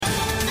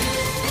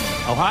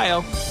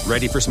Ohio,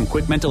 ready for some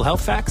quick mental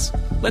health facts?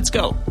 Let's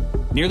go.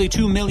 Nearly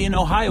 2 million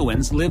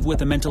Ohioans live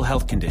with a mental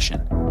health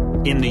condition.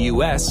 In the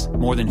U.S.,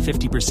 more than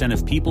 50%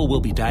 of people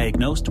will be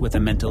diagnosed with a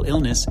mental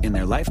illness in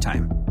their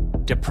lifetime.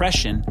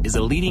 Depression is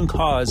a leading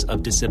cause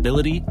of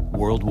disability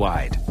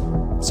worldwide.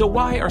 So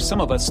why are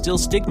some of us still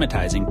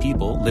stigmatizing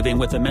people living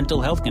with a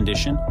mental health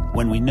condition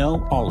when we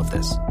know all of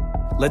this?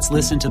 Let's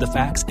listen to the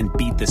facts and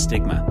beat the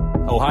stigma.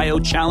 Ohio,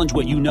 challenge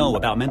what you know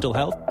about mental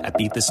health at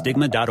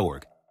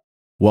beatthestigma.org.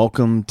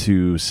 Welcome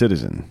to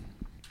Citizen.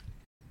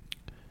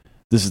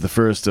 This is the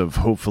first of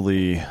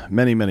hopefully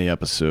many, many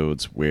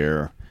episodes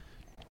where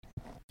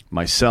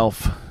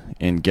myself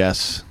and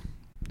guests,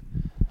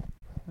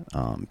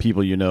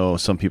 people you know,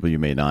 some people you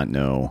may not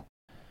know,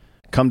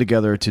 come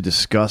together to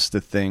discuss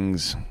the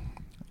things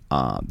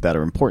that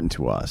are important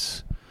to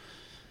us.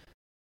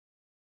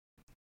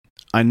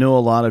 I know a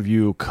lot of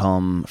you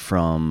come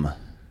from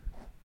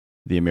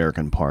the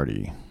American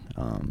Party,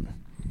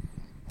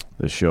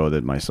 the show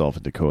that myself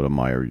and Dakota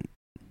Meyer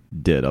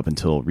did up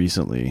until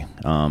recently.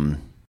 And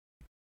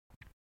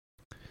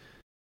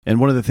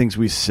one of the things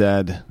we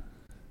said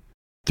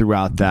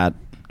throughout that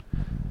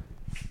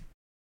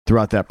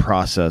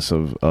process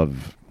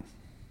of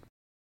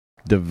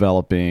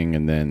developing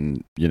and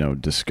then,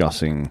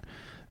 discussing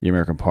the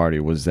American Party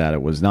was that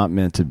it was not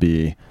meant to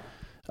be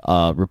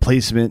a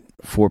replacement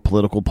for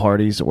political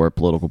parties or a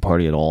political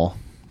party at all,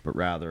 but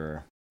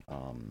rather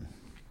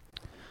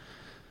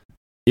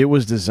it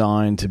was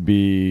designed to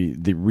be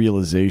the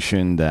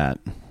realization that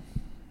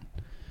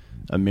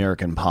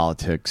American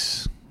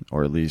politics,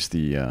 or at least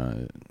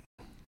the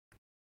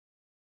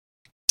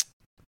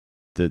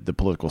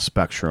political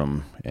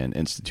spectrum and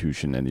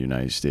institution in the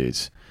United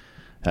States,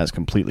 has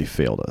completely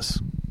failed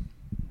us.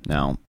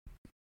 Now,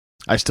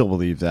 I still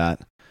believe that.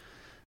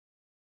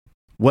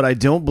 What I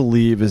don't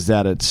believe is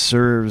that it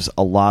serves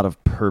a lot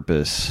of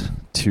purpose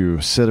to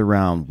sit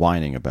around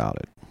whining about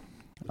it.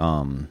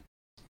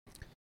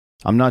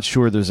 I'm not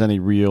sure there's any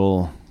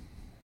real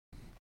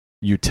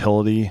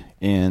utility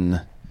in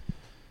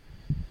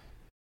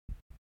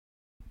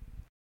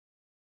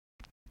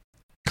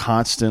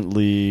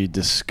constantly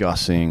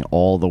discussing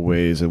all the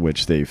ways in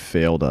which they've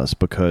failed us,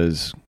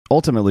 because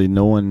ultimately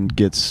no one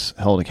gets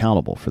held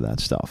accountable for that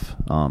stuff.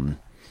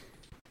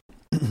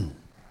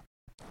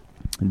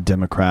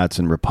 Democrats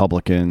and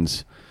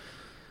Republicans,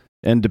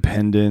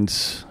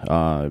 independents,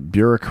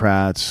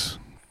 bureaucrats,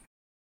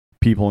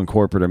 people in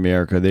corporate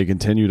America, they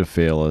continue to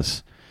fail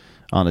us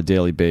on a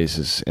daily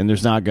basis, and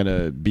there's not going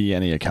to be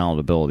any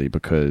accountability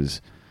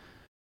because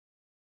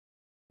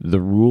the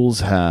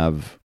rules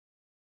have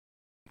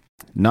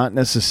not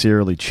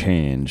necessarily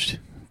changed,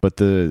 but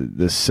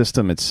the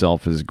system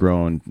itself has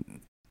grown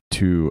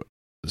to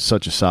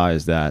such a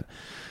size that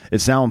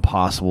it's now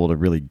impossible to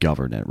really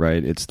govern it,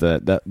 right? It's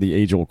the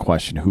age-old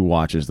question, who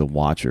watches the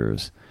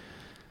watchers?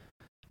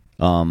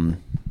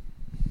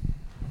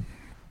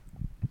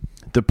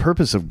 The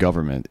purpose of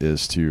government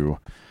is to,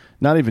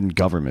 not even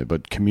government,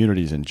 but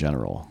communities in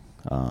general,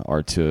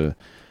 are to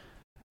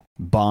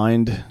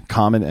bind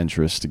common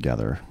interests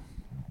together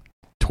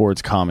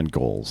towards common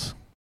goals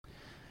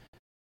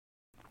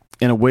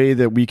in a way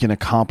that we can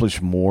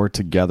accomplish more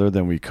together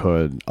than we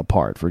could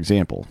apart. For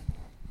example,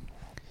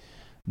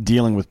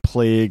 dealing with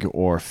plague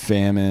or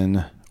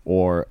famine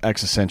or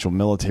existential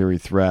military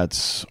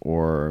threats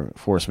or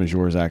force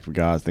majeure, act of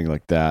God, things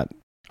like that,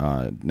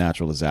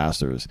 natural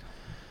disasters.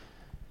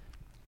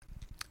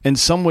 In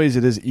some ways,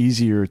 it is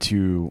easier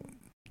to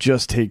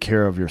just take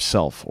care of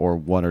yourself or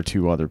one or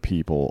two other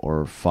people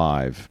or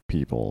five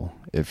people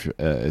if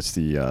it's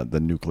the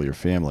nuclear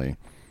family.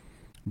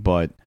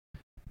 But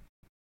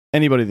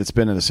anybody that's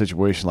been in a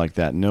situation like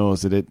that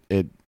knows that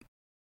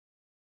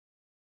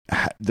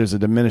there's a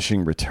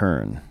diminishing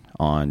return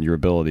on your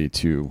ability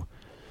to,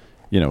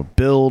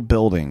 build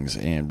buildings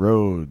and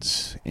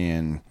roads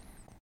and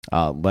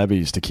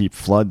levees to keep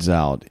floods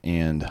out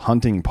and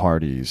hunting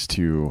parties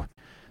to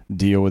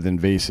deal with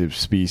invasive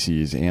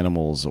species,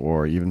 animals,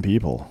 or even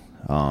people.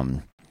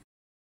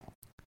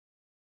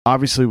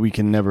 Obviously, we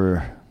can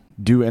never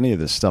do any of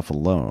this stuff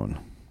alone.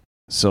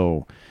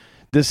 So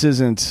this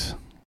isn't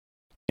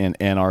an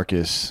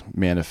anarchist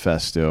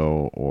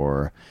manifesto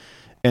or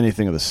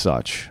anything of the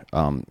such.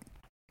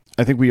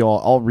 I think we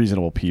all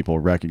reasonable people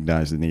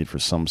recognize the need for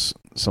some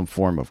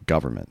form of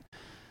government.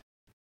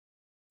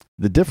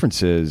 The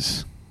difference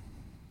is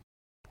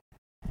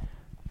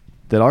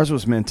that ours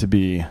was meant to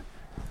be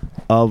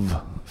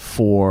of,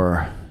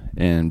 for,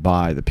 and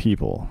by the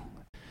people.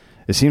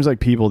 It seems like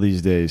people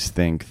these days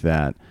think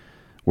that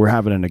we're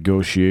having a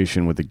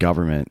negotiation with the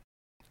government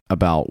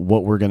about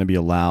what we're going to be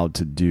allowed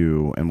to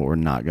do and what we're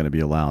not going to be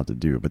allowed to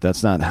do. But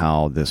that's not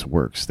how this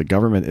works. The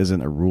government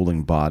isn't a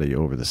ruling body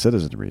over the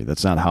citizenry.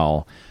 That's not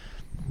how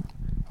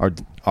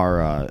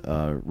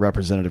our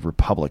representative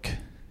republic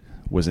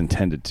was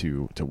intended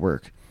to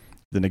work.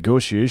 The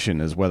negotiation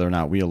is whether or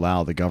not we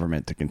allow the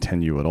government to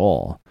continue at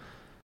all,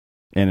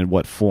 and in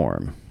what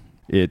form.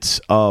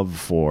 It's of,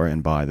 for,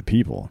 and by the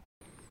people.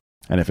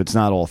 And if it's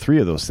not all three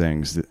of those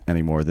things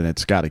anymore, then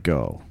it's got to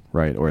go,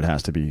 right? Or it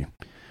has to be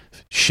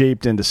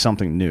shaped into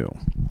something new.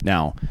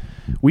 Now,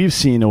 we've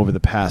seen over the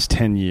past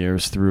 10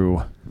 years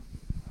through,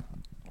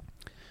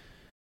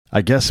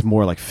 I guess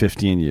more like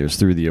 15 years,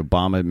 through the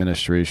Obama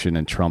administration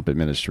and Trump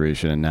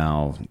administration and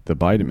now the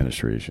Biden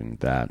administration,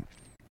 that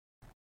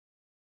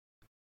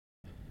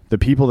the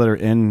people that are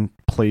in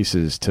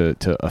places to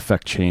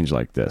affect change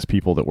like this,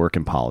 people that work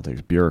in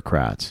politics,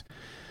 bureaucrats,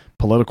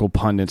 political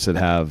pundits that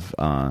have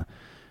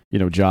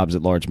jobs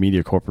at large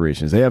media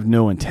corporations, they have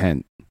no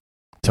intent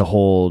to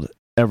hold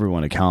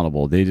everyone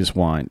accountable. They just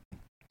want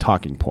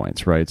talking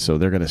points, right? So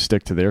they're going to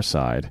stick to their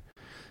side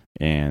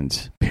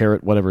and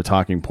parrot whatever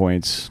talking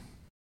points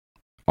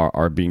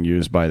are being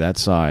used by that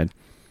side.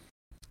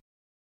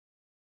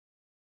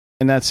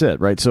 And that's it,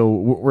 right? So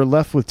we're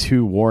left with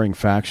two warring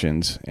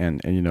factions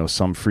and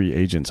some free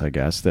agents, I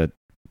guess, that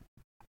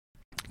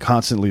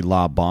constantly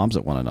lob bombs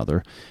at one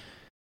another.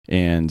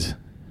 And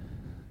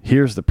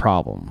here's the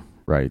problem,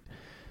 right?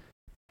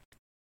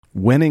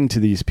 Winning to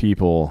these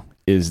people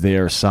is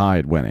their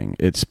side winning.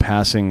 It's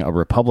passing a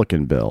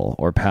Republican bill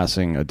or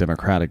passing a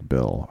Democratic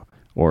bill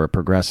or a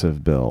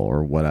progressive bill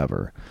or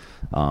whatever.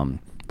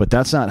 But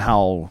that's not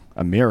how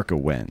America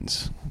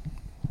wins.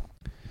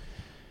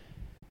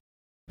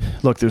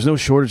 Look, there's no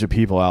shortage of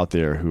people out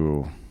there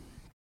who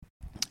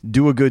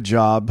do a good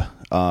job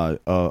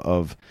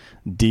of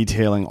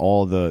detailing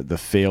all the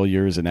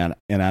failures and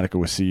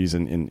inadequacies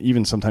and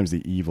even sometimes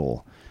the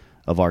evil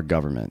of our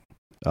government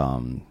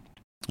on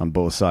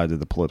both sides of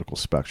the political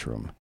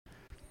spectrum.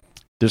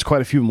 There's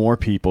quite a few more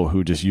people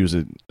who just use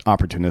it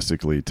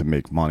opportunistically to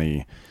make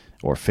money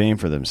or fame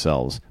for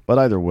themselves. But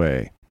either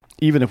way,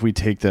 even if we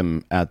take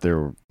them at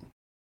their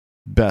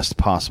best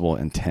possible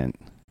intent,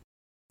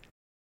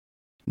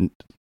 and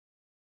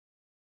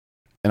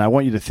I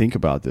want you to think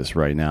about this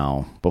right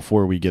now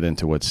before we get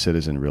into what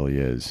Citizen really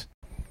is.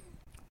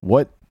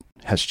 What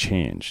has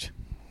changed?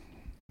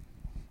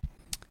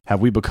 Have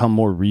we become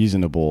more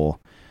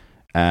reasonable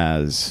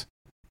as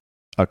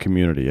a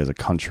community, as a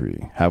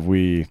country? Have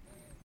we...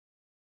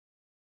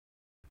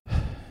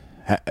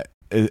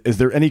 Is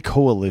there any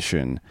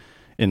coalition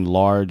in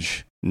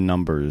large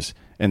numbers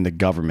in the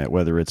government,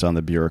 whether it's on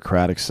the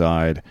bureaucratic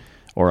side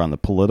or on the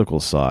political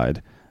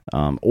side,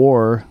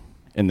 or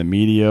in the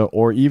media,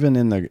 or even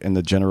in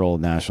the general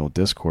national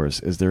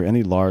discourse? Is there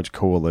any large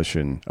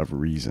coalition of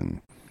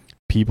reason?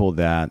 People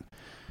that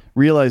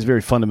realize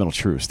very fundamental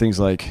truths. Things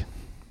like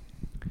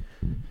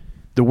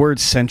the word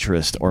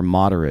centrist or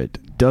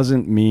moderate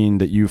doesn't mean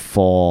that you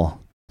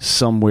fall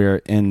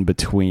somewhere in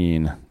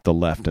between the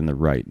left and the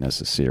right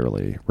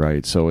necessarily,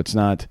 right? So it's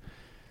not...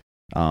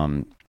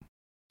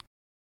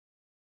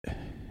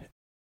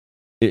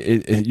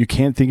 you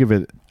can't think of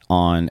it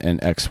on an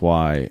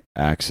XY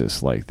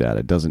axis like that.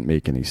 It doesn't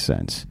make any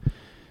sense.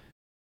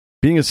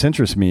 Being a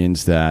centrist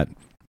means that,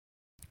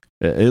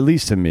 at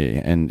least to me,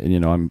 and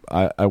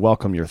I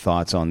welcome your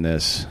thoughts on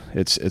this.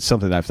 It's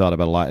something that I've thought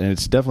about a lot, and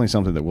it's definitely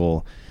something that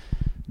we'll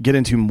get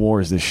into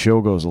more as this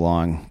show goes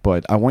along.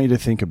 But I want you to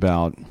think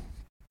about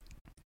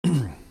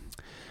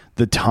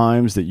the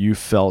times that you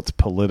felt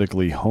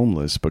politically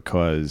homeless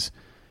because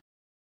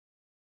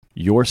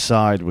your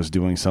side was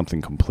doing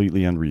something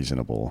completely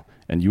unreasonable,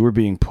 and you were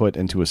being put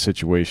into a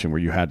situation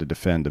where you had to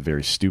defend a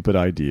very stupid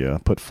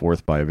idea put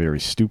forth by a very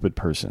stupid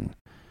person.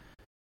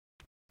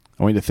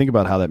 I want you to think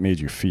about how that made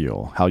you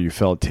feel, how you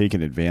felt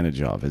taken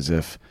advantage of, as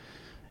if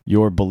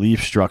your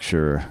belief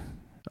structure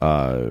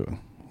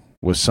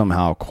was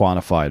somehow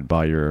quantified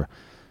by your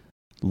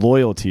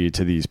loyalty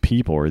to these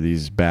people or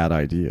these bad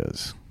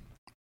ideas.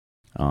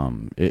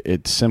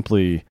 It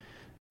simply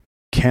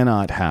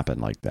cannot happen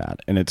like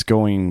that, and it's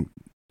going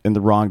in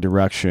the wrong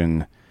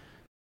direction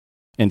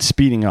and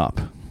speeding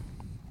up,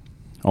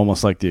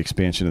 almost like the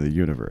expansion of the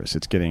universe.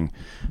 It's getting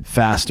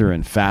faster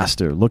and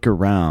faster. Look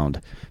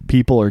around.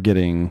 People are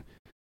getting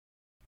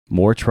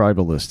more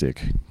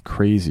tribalistic,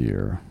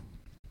 crazier.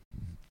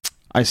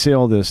 I say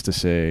all this to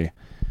say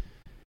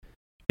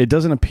it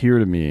doesn't appear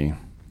to me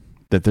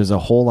that there's a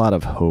whole lot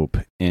of hope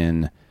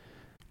in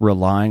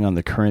relying on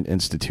the current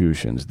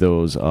institutions,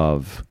 those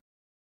of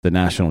the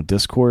national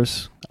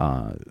discourse,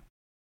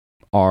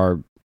 our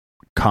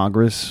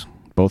Congress,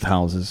 both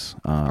houses,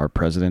 our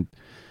president,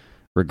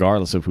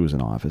 regardless of who's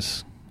in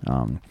office,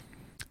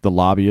 the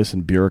lobbyists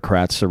and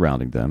bureaucrats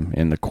surrounding them,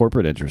 and the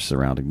corporate interests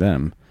surrounding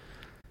them,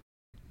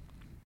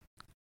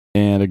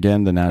 and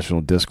again the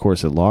national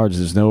discourse at large.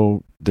 There's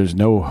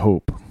no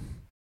hope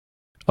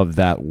of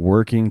that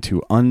working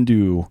to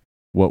undo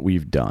what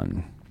we've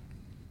done.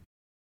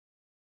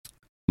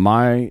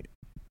 My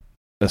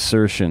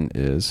assertion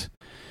is,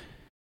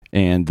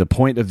 and the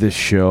point of this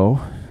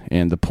show,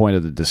 and the point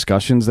of the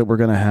discussions that we're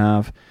going to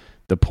have,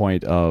 the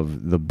point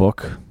of the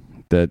book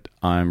that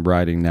I'm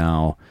writing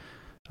now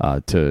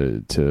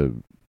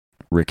to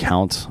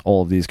recount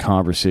all of these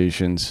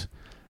conversations,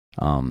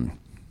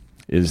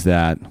 is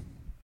that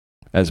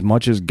as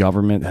much as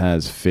government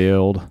has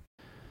failed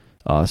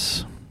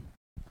us,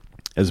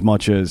 as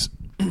much as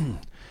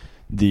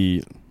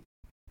the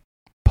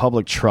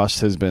public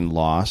trust has been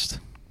lost,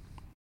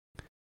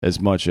 as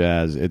much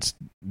as it's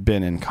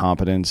been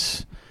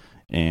incompetence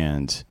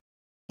and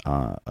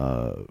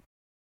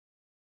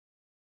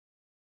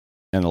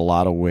in a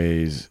lot of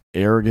ways,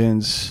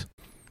 arrogance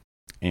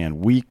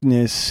and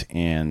weakness,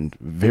 and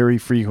very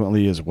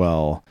frequently as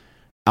well,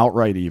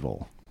 outright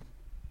evil,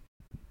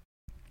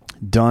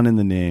 done in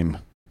the name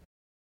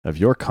of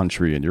your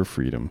country and your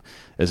freedom.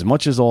 As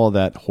much as all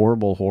that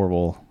horrible,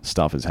 horrible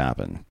stuff has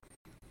happened,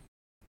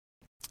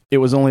 it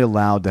was only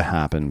allowed to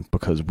happen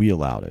because we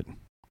allowed it.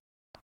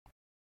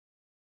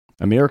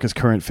 America's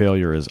current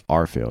failure is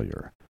our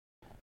failure.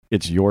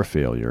 It's your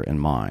failure and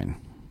mine.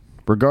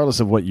 Regardless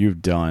of what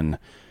you've done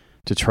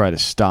to try to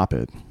stop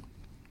it,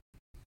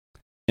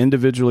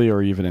 individually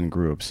or even in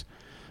groups,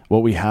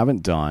 what we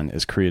haven't done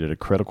is created a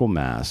critical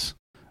mass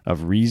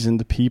of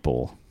reasoned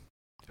people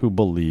who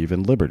believe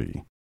in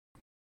liberty.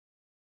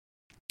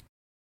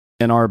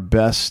 In our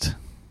best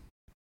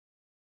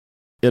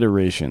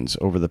iterations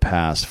over the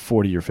past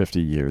 40 or 50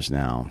 years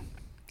now,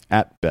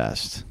 at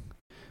best,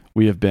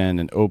 we have been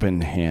an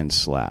open hand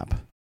slap,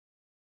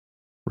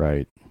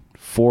 right?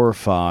 4 or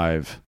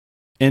 5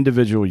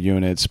 individual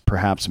units,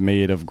 perhaps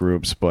made of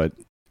groups, but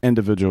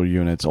individual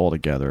units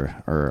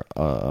altogether, or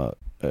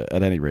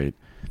at any rate,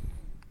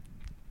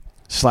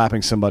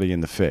 slapping somebody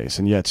in the face,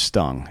 and yet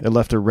stung. It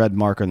left a red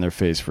mark on their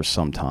face for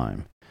some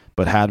time.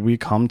 But had we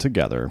come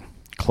together,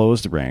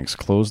 closed ranks,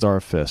 closed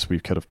our fists, we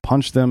could have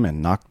punched them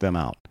and knocked them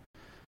out.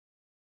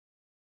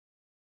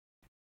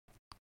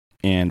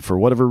 And for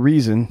whatever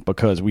reason,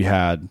 because we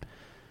had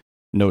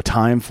no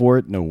time for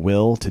it, no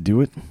will to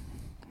do it,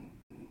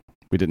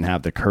 we didn't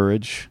have the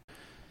courage,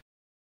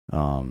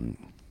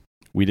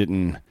 we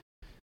didn't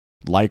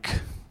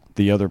like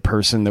the other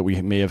person that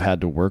we may have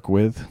had to work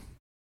with,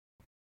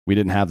 we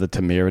didn't have the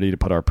temerity to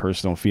put our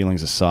personal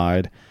feelings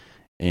aside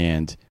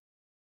and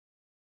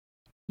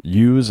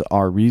use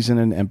our reason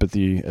and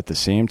empathy at the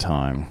same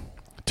time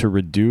to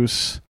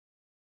reduce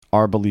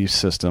our belief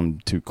system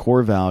to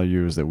core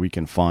values that we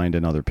can find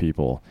in other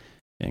people,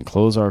 and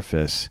close our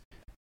fists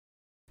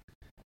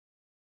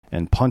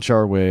and punch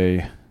our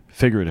way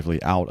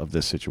figuratively out of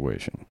this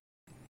situation.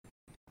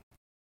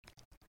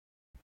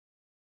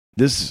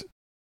 This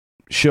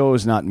show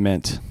is not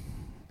meant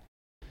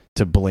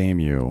to blame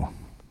you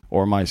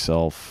or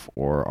myself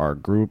or our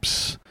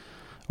groups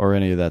or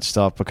any of that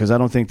stuff, because I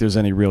don't think there's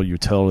any real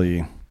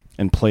utility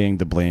in playing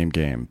the blame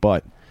game.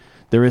 But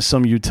there is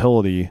some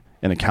utility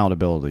in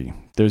accountability.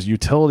 There's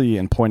utility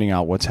in pointing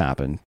out what's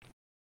happened.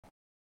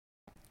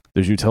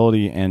 There's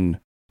utility in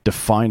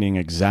defining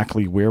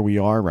exactly where we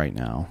are right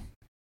now.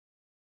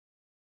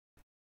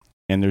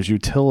 And there's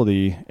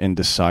utility in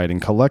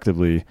deciding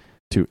collectively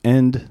to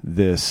end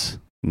this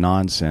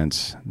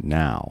nonsense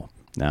now.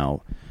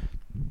 Now,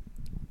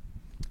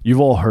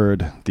 you've all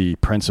heard the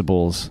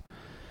principles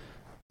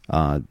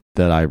that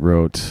I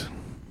wrote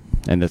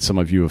and that some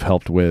of you have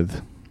helped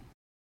with.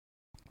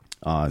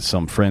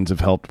 Some friends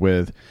have helped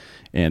with.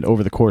 And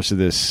over the course of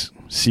this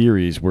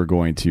series, we're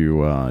going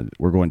to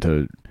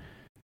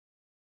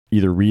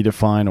either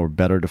redefine or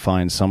better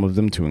define some of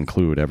them to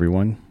include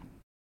everyone.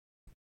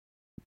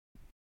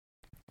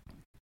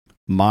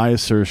 My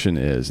assertion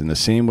is, in the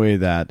same way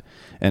that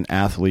an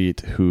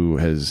athlete who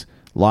has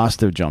lost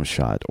their jump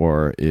shot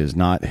or is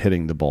not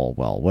hitting the ball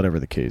well, whatever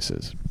the case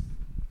is,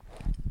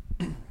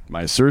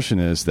 my assertion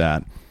is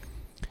that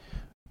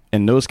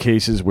in those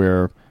cases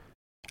where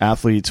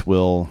athletes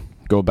will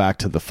go back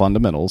to the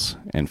fundamentals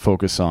and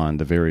focus on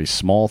the very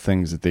small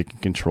things that they can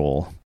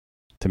control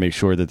to make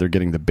sure that they're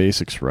getting the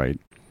basics right,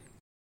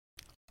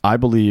 I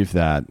believe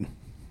that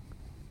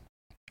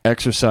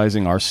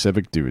exercising our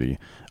civic duty,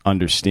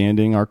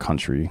 understanding our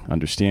country,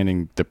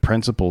 understanding the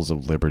principles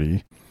of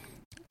liberty,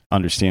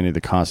 understanding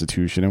the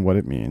Constitution and what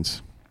it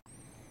means,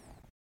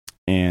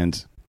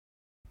 and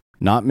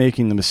not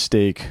making the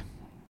mistake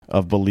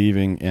of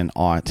believing in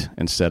ought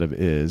instead of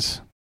is,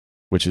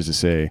 which is to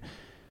say,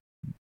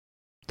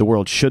 the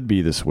world should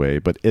be this way,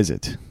 but is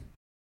it?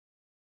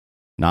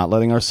 Not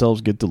letting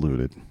ourselves get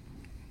deluded.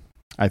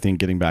 I think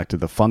getting back to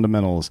the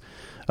fundamentals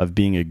of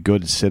being a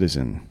good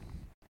citizen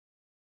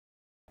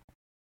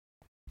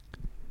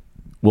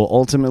will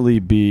ultimately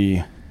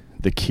be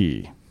the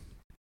key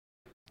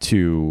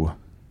to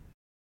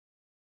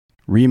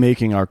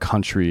remaking our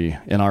country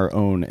in our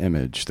own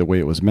image, the way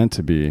it was meant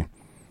to be,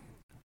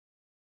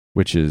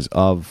 which is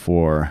of,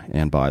 for,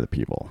 and by the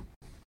people.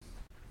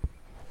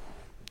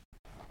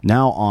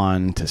 Now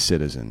on to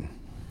citizen.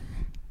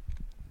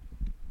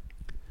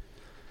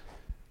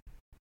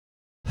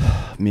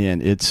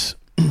 Man, it's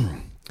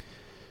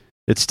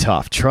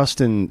tough. Trust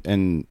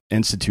in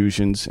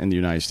institutions in the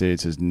United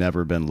States has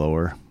never been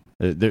lower.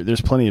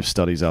 There's plenty of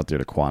studies out there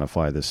to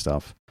quantify this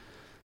stuff.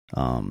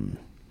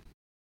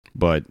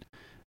 But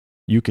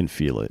you can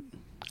feel it.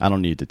 I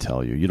don't need to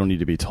tell you. You don't need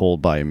to be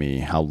told by me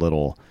how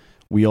little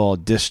we all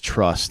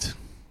distrust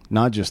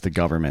not just the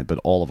government, but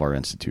all of our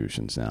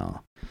institutions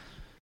now.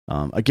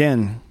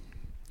 Again,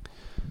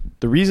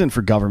 the reason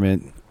for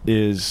government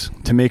is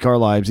to make our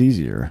lives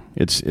easier.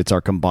 It's our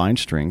combined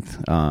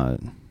strength,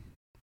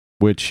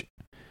 which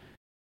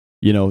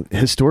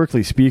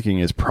historically speaking,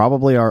 is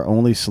probably our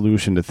only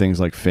solution to things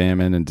like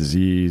famine and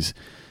disease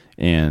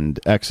and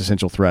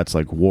existential threats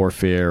like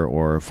warfare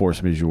or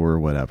force majeure or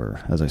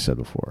whatever, as I said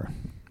before.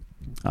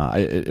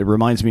 It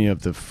reminds me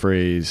of the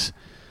phrase,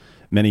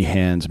 many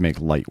hands make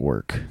light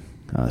work,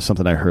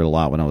 something I heard a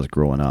lot when I was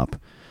growing up.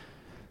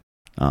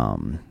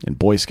 In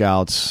Boy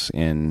Scouts,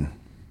 in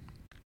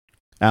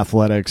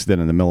athletics, then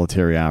in the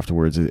military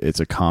afterwards, it's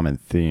a common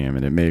theme,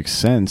 and it makes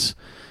sense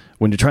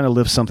when you're trying to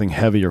lift something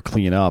heavy or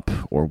clean up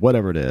or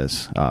whatever it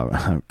is.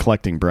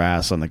 Collecting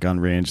brass on the gun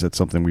range, that's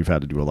something we've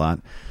had to do a lot.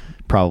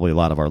 Probably a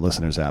lot of our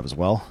listeners have as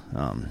well.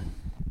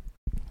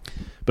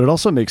 But it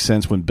also makes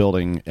sense when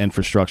building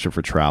infrastructure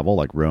for travel,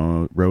 like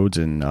roads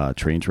and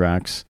train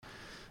tracks.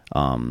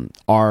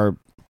 The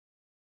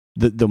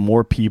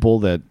more people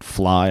that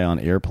fly on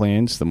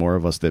airplanes, the more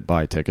of us that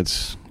buy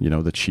tickets,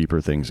 the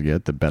cheaper things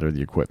get, the better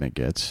the equipment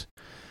gets.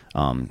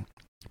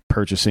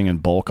 Purchasing in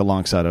bulk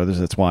alongside others,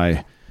 that's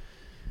why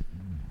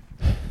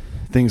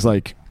things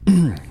like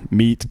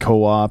meat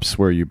co-ops,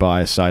 where you buy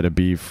a side of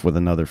beef with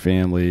another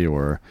family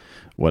or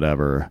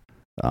whatever,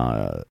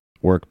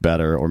 work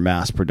better, or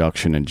mass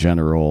production in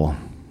general.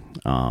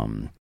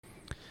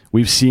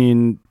 We've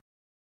seen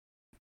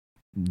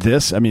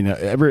this. I mean,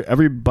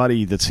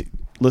 everybody that's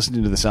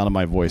listening to the sound of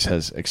my voice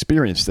has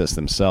experienced this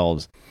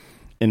themselves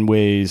in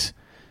ways,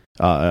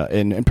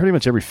 in pretty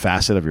much every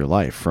facet of your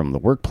life, from the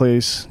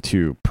workplace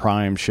to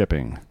prime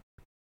shipping,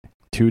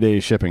 2-day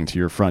shipping to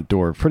your front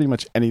door, pretty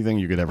much anything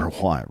you could ever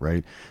want,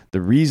 right?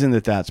 The reason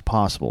that that's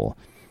possible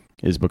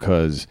is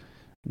because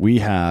we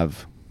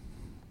have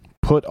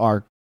put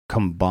our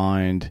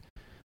combined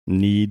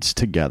needs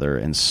together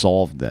and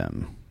solved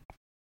them.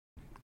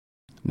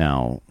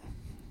 Now,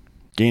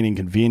 gaining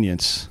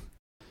convenience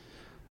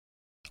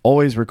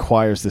always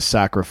requires the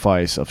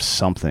sacrifice of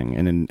something.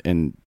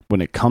 And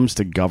when it comes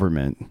to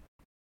government,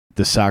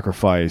 the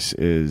sacrifice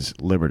is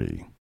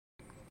liberty.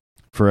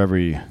 For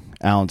every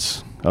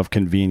ounce of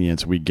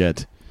convenience we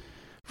get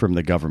from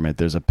the government,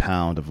 there's a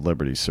pound of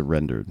liberty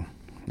surrendered.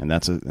 And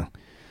that's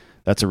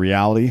a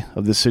reality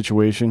of this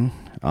situation.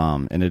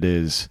 And it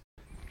is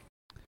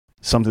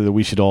something that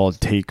we should all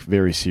take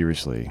very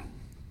seriously.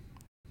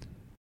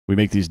 We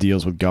make these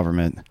deals with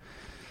government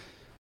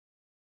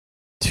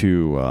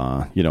to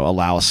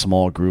allow a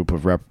small group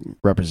of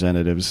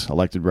representatives,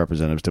 elected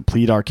representatives, to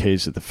plead our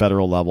case at the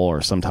federal level,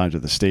 or sometimes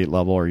at the state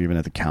level, or even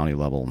at the county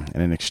level.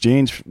 And in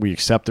exchange, we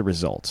accept the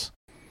results.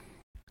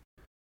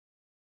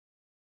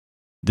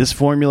 This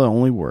formula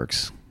only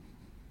works,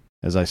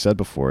 as I said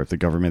before, if the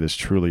government is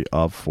truly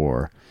of,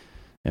 for,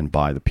 and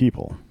by the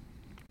people.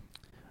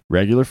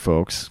 Regular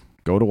folks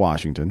go to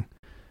Washington,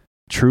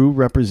 true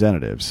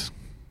representatives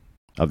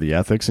of the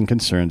ethics and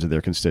concerns of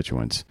their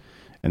constituents,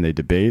 and they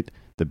debate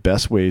the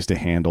best ways to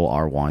handle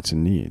our wants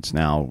and needs.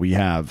 Now, we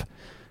have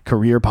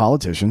career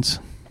politicians,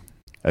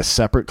 a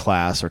separate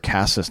class or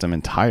caste system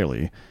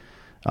entirely,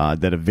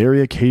 that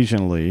very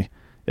occasionally,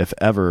 if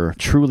ever,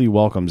 truly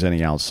welcomes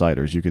any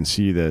outsiders. You can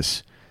see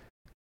this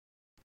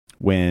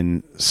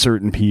when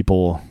certain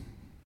people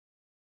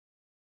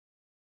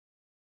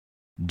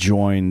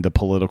join the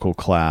political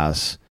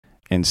class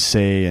and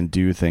say and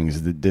do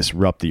things that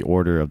disrupt the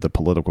order of the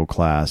political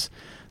class.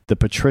 The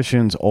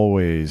patricians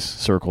always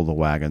circle the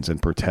wagons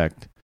and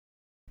protect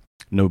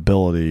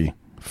nobility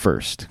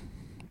first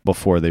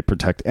before they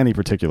protect any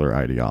particular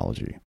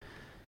ideology.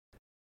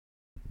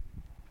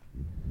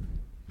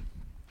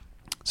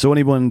 So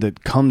anyone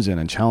that comes in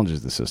and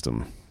challenges the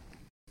system,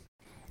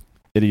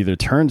 it either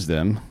turns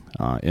them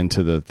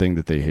into the thing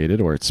that they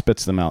hated, or it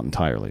spits them out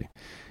entirely.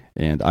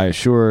 And I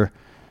assure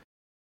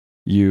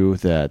you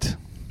that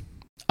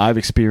I've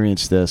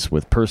experienced this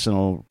with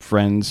personal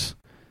friends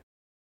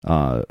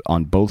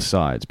on both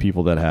sides,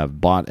 people that have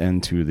bought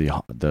into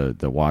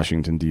the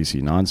Washington,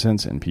 D.C.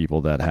 nonsense, and people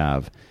that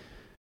have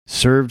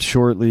served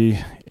shortly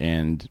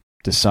and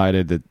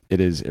decided that it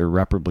is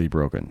irreparably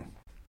broken.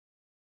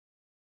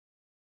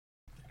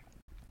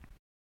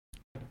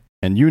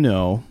 And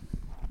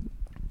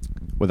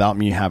without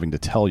me having to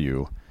tell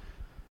you,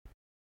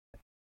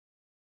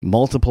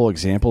 multiple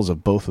examples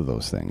of both of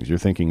those things. You're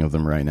thinking of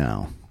them right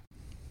now.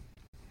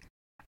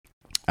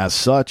 As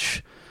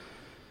such,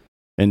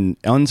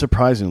 and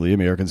unsurprisingly,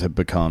 Americans have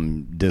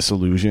become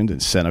disillusioned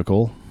and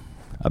cynical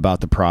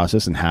about the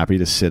process and happy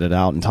to sit it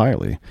out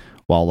entirely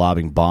while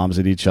lobbing bombs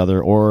at each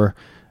other, or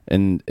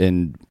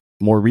in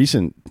more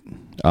recent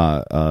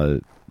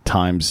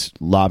times,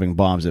 lobbing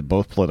bombs at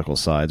both political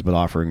sides, but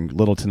offering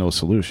little to no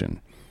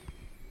solution.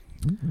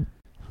 Mm-hmm.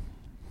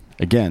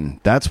 Again,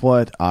 that's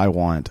what I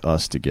want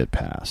us to get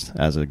past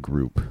as a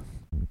group.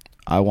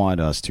 I want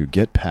us to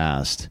get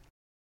past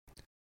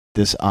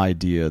this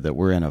idea that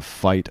we're in a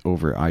fight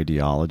over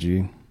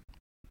ideology,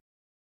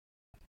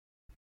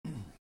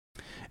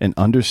 and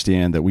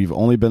understand that we've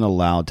only been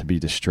allowed to be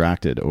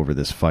distracted over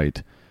this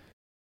fight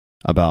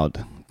about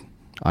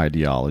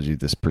ideology,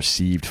 this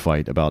perceived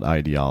fight about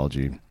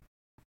ideology,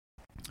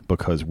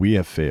 because we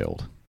have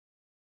failed.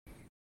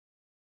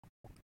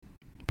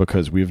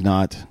 Because we've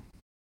not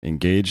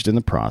engaged in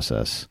the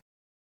process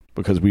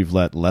because we've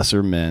let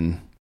lesser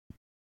men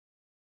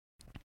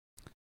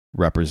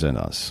represent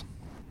us.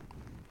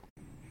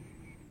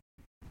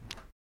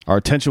 Our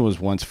attention was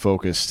once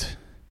focused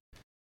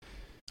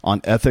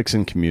on ethics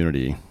and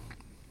community,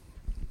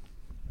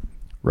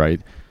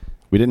 right?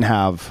 We didn't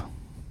have,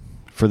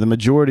 for the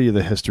majority of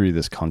the history of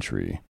this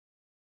country,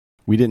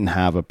 we didn't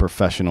have a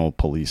professional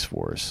police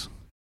force.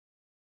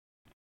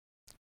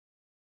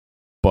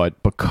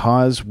 But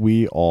because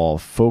we all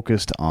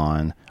focused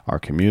on our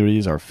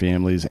communities, our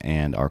families,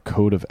 and our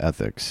code of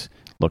ethics,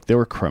 look, there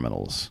were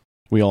criminals.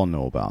 We all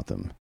know about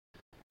them.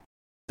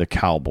 The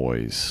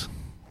cowboys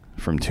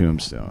from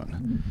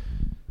Tombstone,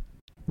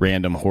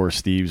 random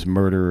horse thieves,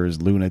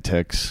 murderers,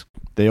 lunatics,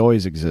 they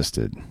always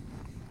existed.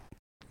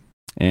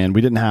 And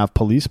we didn't have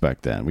police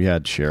back then. We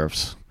had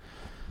sheriffs,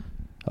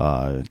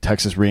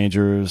 Texas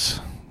Rangers,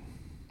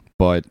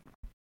 but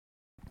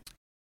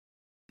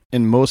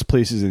in most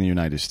places in the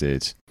United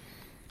States,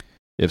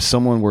 if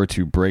someone were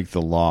to break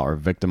the law or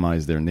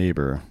victimize their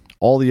neighbor,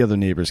 all the other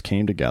neighbors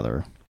came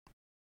together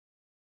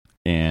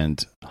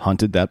and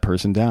hunted that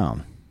person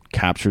down,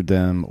 captured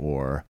them,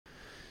 or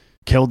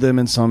killed them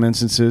in some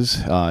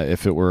instances,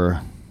 if it were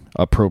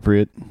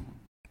appropriate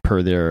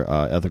per their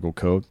ethical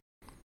code.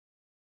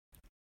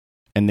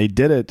 And they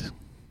did it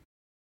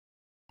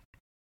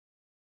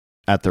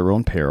at their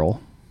own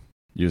peril,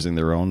 using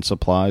their own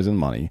supplies and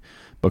money,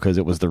 because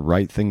it was the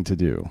right thing to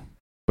do.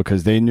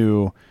 Because they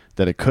knew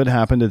that it could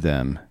happen to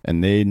them,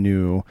 and they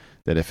knew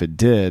that if it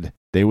did,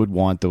 they would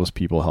want those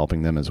people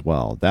helping them as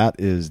well. That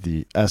is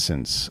the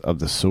essence of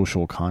the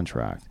social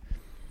contract.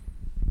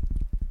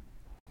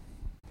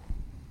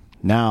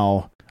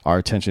 Now, our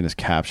attention is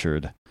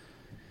captured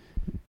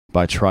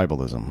by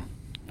tribalism.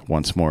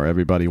 Once more,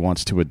 everybody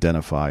wants to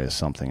identify as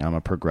something. I'm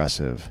a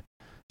progressive.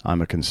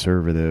 I'm a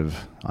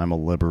conservative. I'm a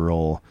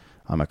liberal.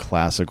 I'm a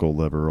classical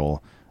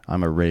liberal.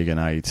 I'm a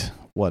Reaganite.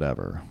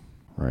 Whatever,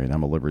 right?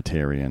 I'm a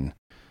libertarian.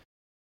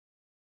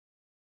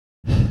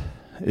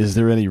 Is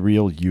there any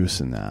real use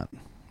in that?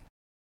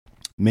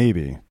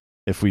 Maybe,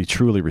 if we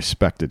truly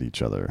respected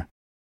each other,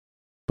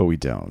 but we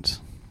don't.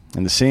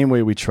 In the same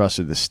way we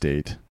trusted the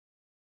state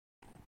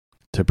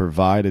to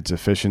provide its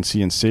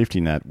efficiency and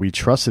safety net, we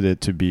trusted it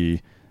to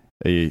be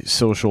a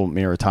social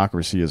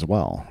meritocracy as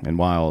well. And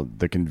while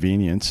the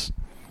convenience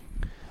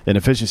and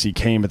efficiency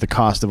came at the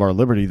cost of our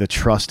liberty, the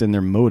trust in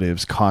their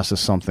motives cost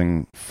us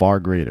something far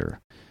greater.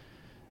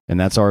 And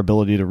that's our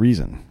ability to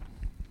reason.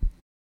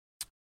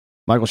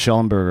 Michael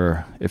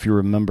Schellenberger, if you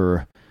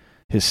remember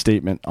his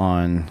statement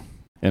on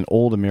an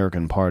old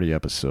American Party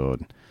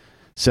episode,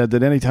 said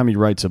that anytime he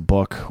writes a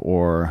book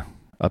or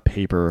a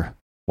paper,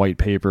 white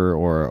paper,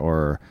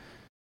 or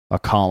a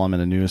column in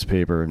a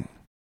newspaper,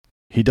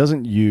 he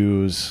doesn't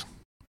use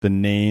the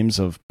names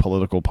of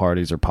political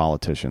parties or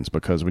politicians,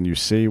 because when you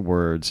say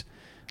words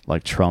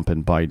like Trump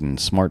and Biden,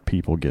 smart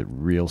people get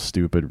real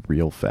stupid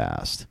real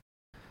fast.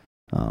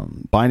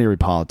 Binary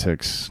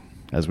politics,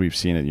 as we've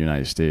seen in the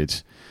United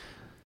States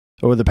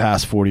over the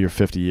past 40 or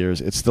 50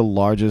 years, it's the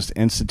largest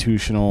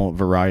institutional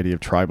variety of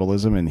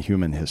tribalism in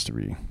human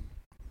history,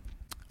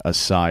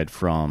 aside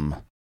from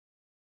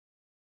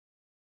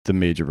the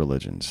major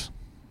religions.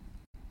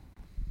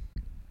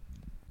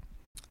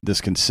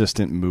 This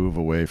consistent move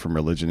away from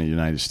religion in the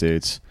United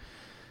States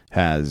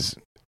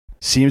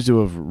seems to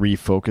have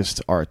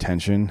refocused our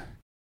attention.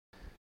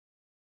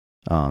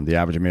 The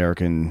average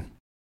American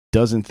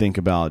doesn't think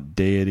about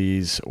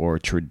deities or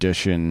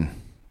tradition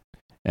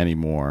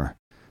anymore.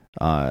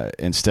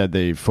 Instead,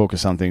 they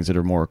focus on things that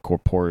are more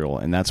corporeal.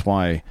 And that's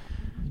why,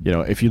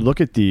 if you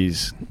look at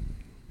these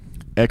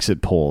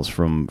exit polls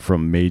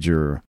from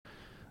major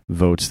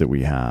votes that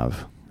we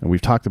have, and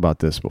we've talked about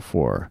this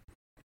before,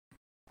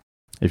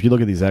 if you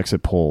look at these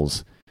exit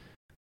polls,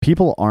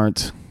 people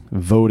aren't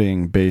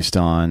voting based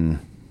on,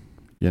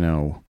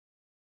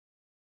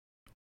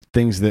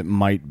 things that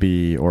might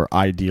be, or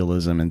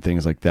idealism and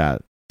things like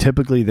that.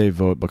 Typically, they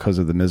vote because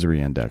of the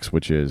misery index,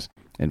 which is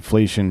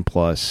inflation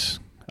plus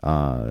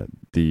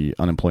the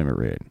unemployment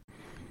rate.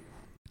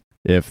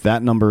 If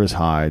that number is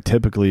high,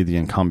 typically the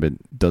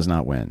incumbent does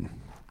not win,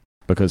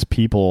 because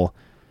people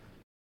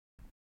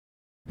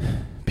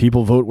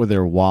vote with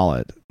their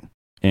wallet,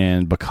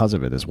 and because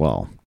of it as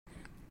well.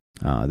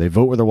 They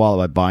vote with their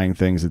wallet by buying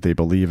things that they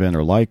believe in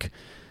or like,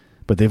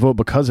 but they vote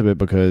because of it,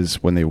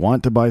 because when they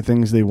want to buy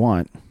things they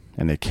want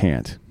and they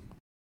can't,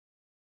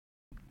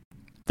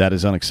 that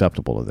is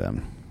unacceptable to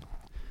them.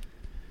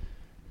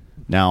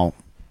 Now,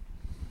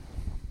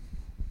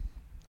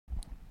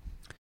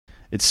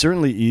 it's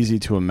certainly easy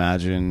to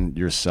imagine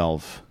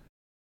yourself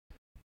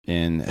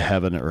in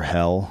heaven or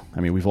hell. I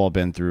mean, we've all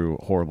been through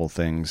horrible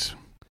things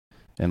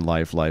in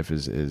life. Life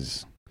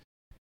is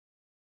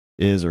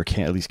or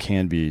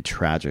can be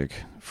tragic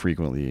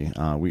frequently.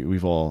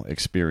 We've all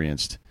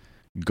experienced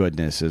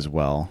goodness as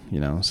well,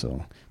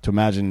 So to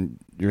imagine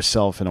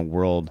yourself in a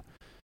world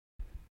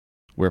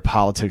where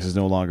politics is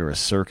no longer a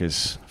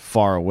circus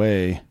far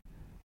away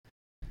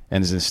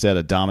and is instead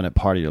a dominant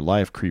part of your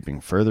life,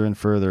 creeping further and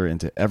further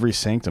into every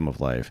sanctum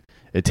of life,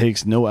 it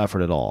takes no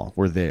effort at all.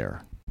 We're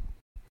there.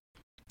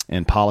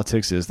 And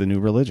politics is the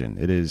new religion.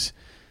 It is,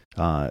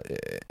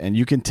 and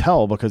you can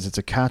tell because it's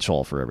a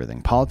catch-all for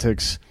everything.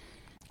 Politics,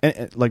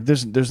 like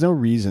there's no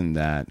reason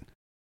that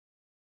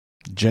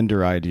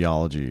gender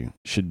ideology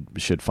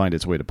should find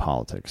its way to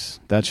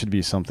politics. That should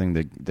be something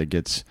that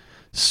gets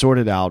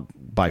sorted out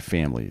by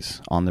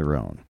families on their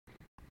own.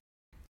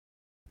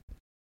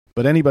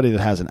 But anybody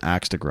that has an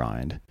axe to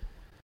grind,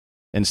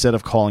 instead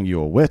of calling you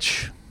a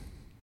witch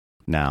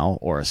now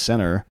or a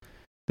sinner,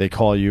 they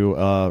call you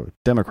a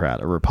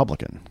Democrat, a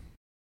Republican.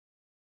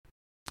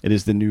 It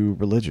is the new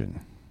religion.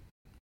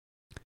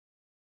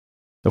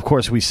 Of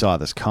course, we saw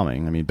this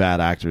coming. I mean, bad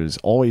actors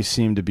always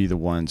seem to be the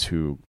ones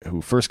who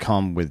first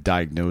come with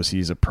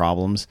diagnoses of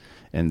problems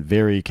and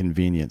very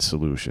convenient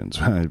solutions.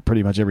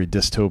 Pretty much every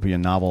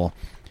dystopian novel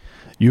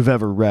you've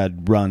ever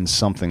read runs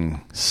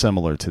something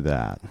similar to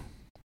that.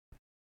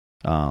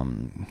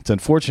 It's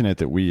unfortunate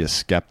that we as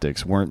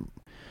skeptics weren't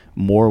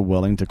more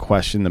willing to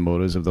question the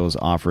motives of those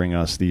offering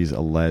us these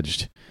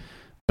alleged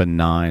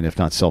benign, if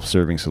not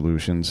self-serving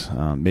solutions.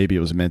 Maybe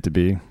it was meant to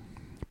be.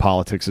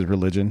 Politics is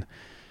religion.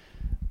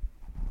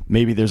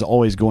 Maybe there's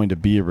always going to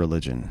be a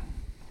religion.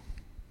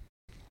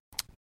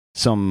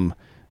 Some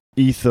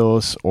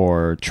ethos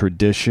or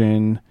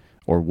tradition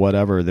or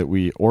whatever that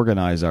we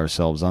organize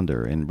ourselves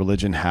under. And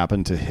religion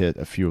happened to hit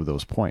a few of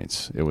those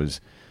points. It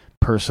was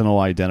personal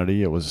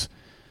identity. It was,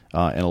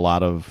 in a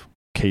lot of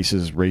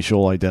cases,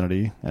 racial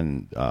identity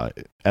and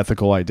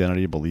ethical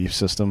identity, belief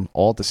system,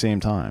 all at the same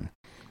time.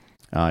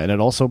 And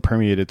it also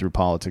permeated through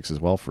politics as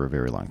well for a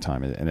very long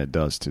time, and it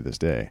does to this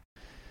day.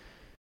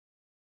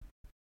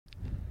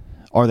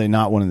 Are they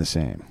not one and the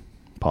same,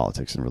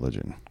 politics and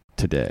religion,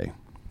 today?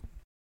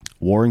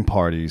 Warring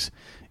parties,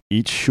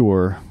 each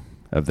sure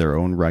of their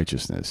own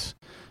righteousness,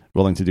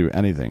 willing to do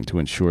anything to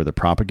ensure the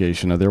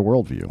propagation of their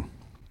worldview.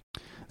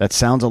 That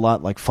sounds a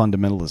lot like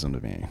fundamentalism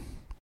to me,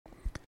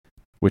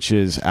 which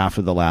is,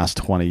 after the last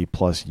 20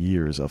 plus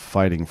years of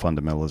fighting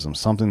fundamentalism,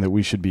 something that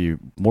we should be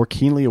more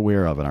keenly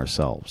aware of in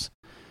ourselves.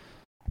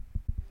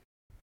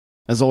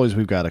 As always,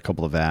 we've got a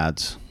couple of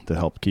ads to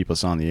help keep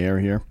us on the air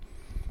here.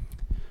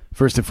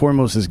 First and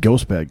foremost is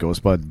GhostBed,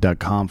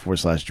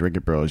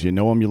 ghostbed.com/drinkitbros. You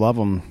know them, you love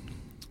them.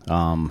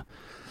 I'm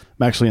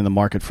actually in the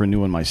market for a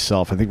new one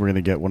myself. I think we're going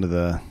to get one of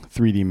the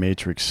 3D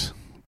Matrix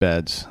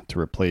beds to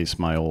replace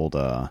my old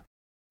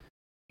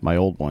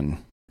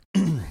one.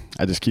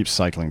 I just keep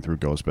cycling through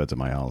ghost beds at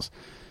my house.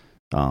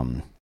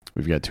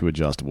 We've got 2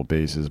 adjustable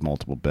bases,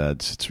 multiple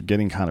beds. It's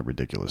getting kind of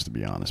ridiculous, to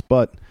be honest.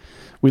 But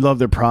we love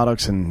their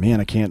products, and man,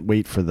 I can't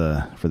wait for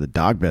the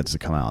dog beds to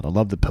come out. I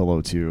love the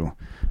pillow too.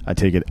 I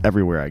take it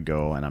everywhere I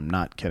go, and I'm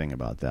not kidding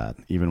about that.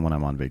 Even when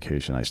I'm on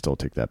vacation, I still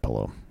take that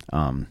pillow.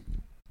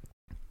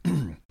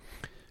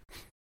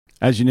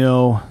 As you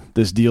know,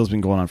 this deal's been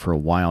going on for a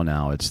while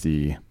now. It's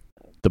the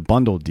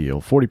bundle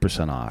deal,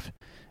 40% off.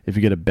 If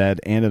you get a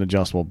bed and an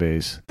adjustable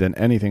base, then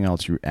anything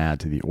else you add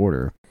to the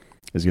order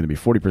is going to be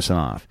 40%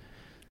 off.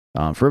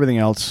 For everything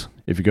else,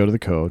 if you go to the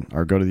code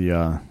or go to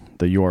the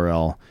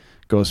URL,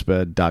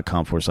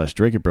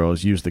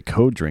 ghostbed.com/drinkitbros, use the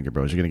code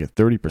drinkitbros. You're going to get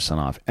 30%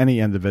 off any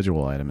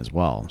individual item as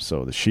well.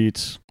 So the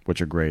sheets,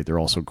 which are great, they're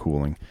also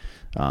cooling.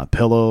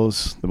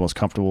 Pillows, the most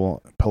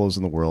comfortable pillows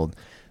in the world.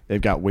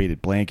 They've got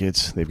weighted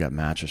blankets. They've got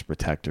mattress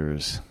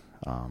protectors.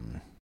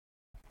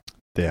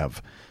 They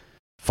have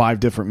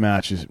 5 different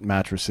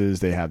mattresses.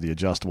 They have the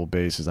adjustable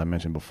base, as I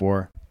mentioned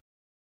before.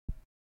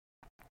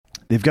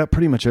 They've got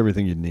pretty much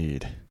everything you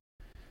need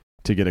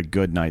to get a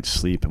good night's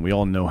sleep, and we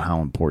all know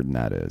how important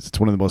that is. It's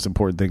one of the most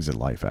important things in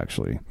life,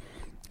 actually,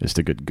 is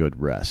to get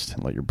good rest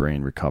and let your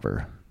brain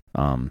recover.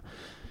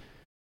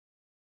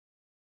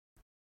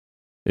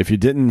 If you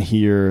didn't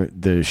hear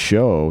the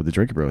show, the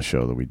Drink It Bros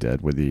show that we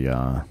did with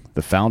the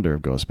founder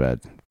of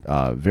GhostBed,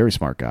 very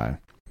smart guy,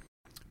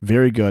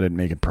 very good at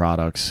making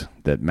products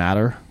that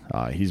matter.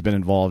 He's been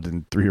involved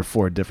in 3 or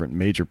 4 different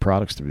major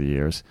products through the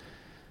years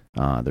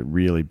that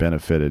really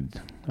benefited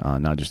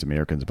not just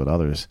Americans but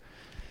others.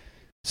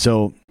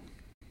 So,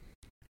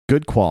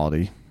 good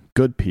quality,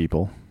 good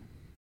people.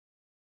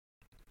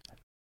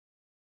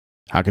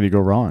 How could you go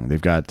wrong? They've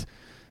got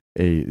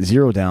a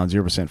 0 down,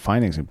 0%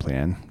 financing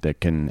plan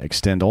that can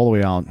extend all the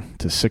way out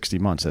to 60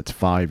 months. That's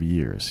 5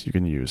 years you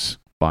can use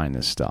buying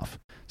this stuff.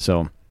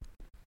 So,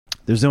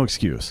 there's no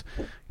excuse.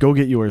 Go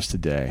get yours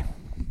today.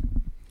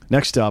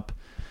 Next up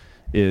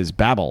is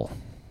Babbel,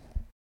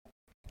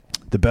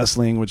 the best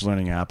language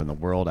learning app in the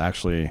world.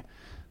 Actually,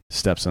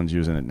 stepson's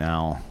using it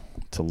now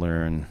to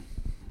learn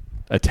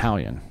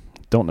Italian.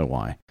 Don't know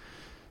why,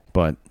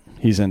 but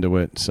he's into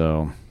it,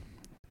 so,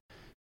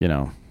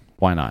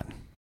 why not?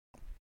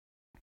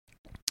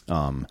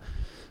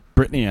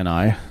 Brittany and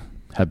I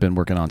have been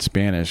working on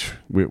Spanish.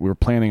 We're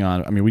planning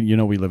on,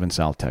 we live in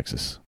South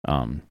Texas.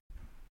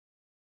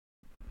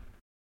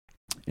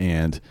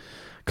 And a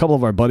couple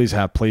of our buddies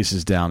have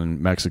places down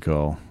in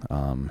Mexico.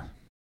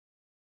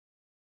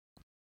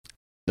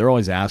 They're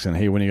always asking,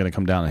 hey, when are you going to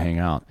come down and hang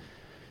out?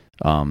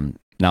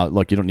 Now,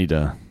 look, you don't need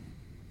to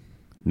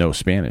know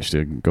Spanish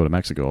to go to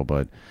Mexico,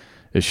 but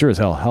it sure as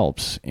hell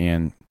helps.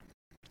 And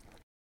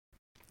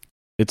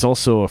it's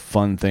also a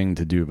fun thing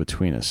to do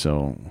between us.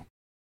 So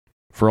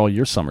for all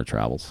your summer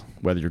travels,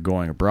 whether you're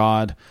going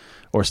abroad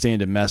or staying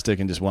domestic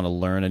and just want to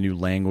learn a new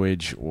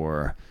language,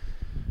 or,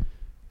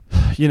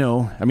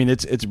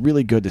 it's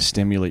really good to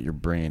stimulate your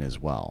brain as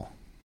well.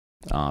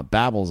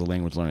 Babbel is a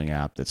language learning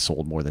app that's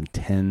sold more than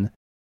 10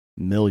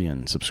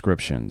 million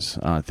subscriptions.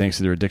 Thanks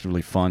to their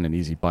addictively fun and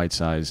easy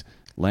bite-sized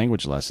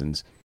language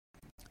lessons,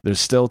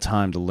 there's still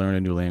time to learn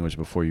a new language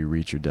before you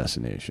reach your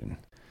destination.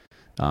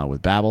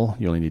 With Babbel,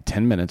 you only need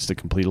 10 minutes to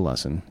complete a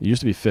lesson. It used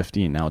to be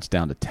 15, now it's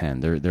down to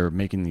 10. They're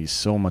making these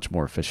so much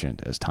more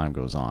efficient as time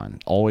goes on.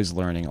 Always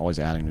learning, always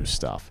adding new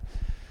stuff.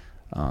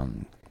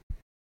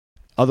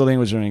 Other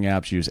language learning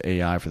apps use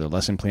AI for their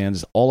lesson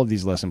plans. All of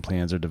these lesson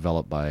plans are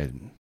developed by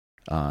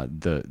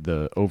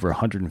the over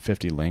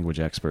 150 language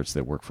experts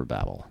that work for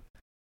Babbel.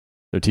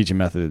 Their teaching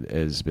method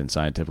has been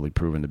scientifically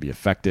proven to be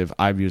effective.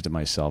 I've used it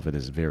myself. It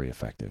is very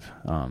effective.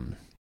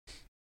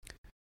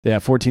 They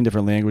have 14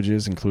 different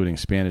languages, including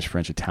Spanish,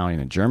 French,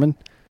 Italian, and German.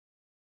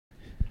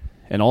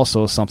 And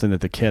also, something that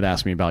the kid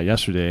asked me about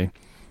yesterday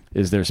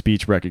is their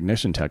speech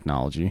recognition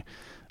technology.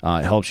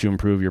 It helps you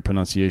improve your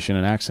pronunciation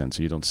and accent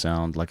so you don't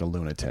sound like a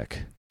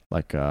lunatic,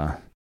 like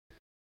you're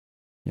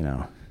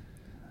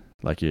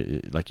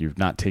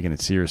not taking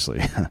it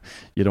seriously.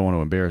 You don't want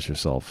to embarrass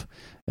yourself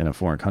in a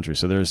foreign country.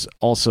 So there's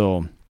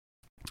also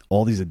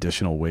all these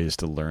additional ways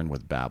to learn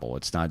with Babbel.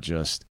 It's not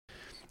just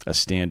a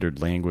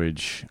standard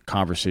language,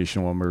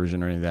 conversational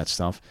immersion, or any of that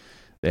stuff.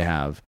 They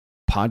have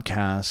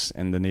podcasts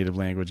and the native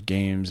language,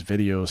 games,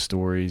 videos,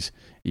 stories,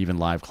 even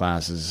live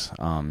classes.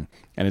 And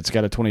it's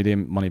got a 20-day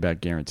money-back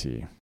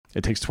guarantee.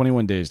 It takes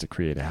 21 days to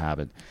create a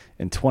habit.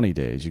 In 20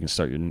 days, you can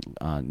start your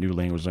new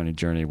language learning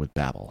journey with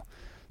Babbel.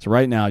 So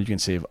right now, you can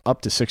save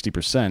up to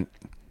 60%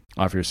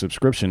 off your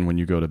subscription when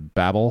you go to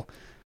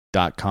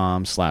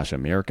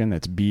babbel.com/American.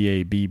 That's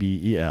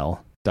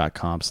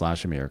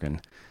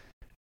BABBEL.com/American.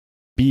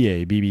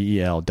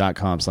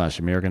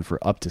 BABBEL.com/American for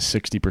up to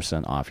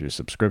 60% off your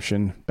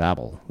subscription.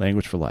 Babbel,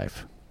 language for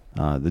life.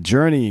 The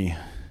journey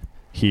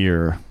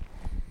here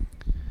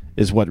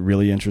is what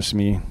really interests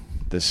me.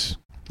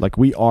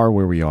 We are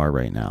where we are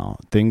right now.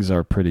 Things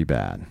are pretty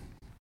bad.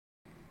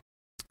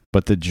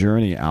 But the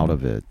journey out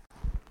of it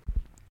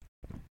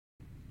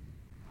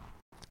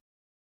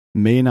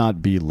may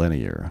not be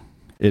linear.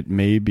 It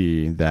may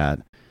be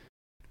that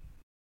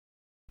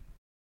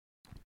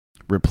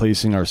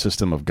replacing our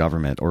system of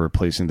government, or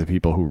replacing the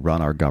people who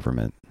run our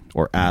government,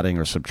 or adding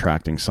or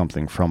subtracting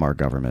something from our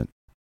government,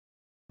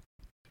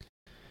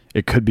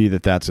 it could be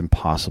that that's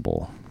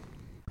impossible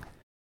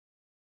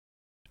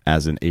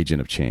as an agent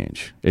of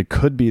change. It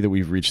could be that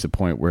we've reached the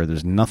point where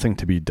there's nothing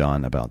to be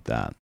done about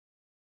that.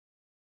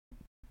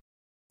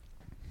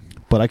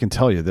 But I can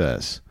tell you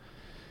this.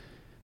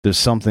 There's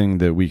something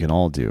that we can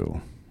all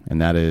do,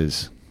 and that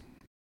is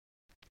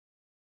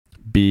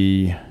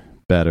be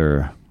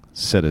better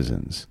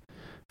citizens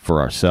for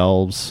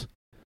ourselves,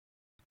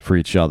 for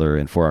each other,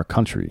 and for our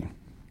country.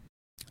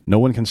 No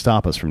one can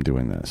stop us from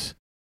doing this.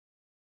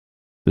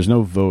 There's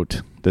no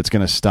vote that's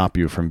going to stop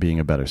you from being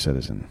a better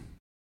citizen.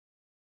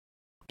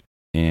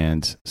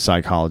 And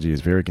psychology is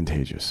very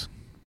contagious.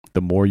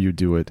 The more you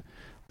do it,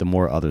 the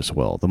more others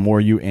will. The more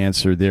you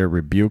answer their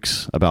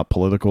rebukes about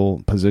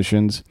political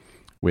positions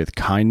with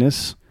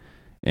kindness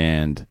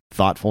and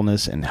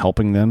thoughtfulness and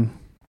helping them,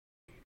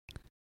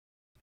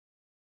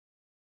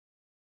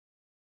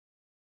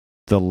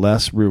 the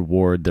less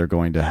reward they're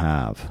going to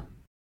have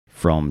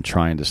from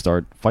trying to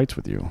start fights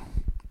with you.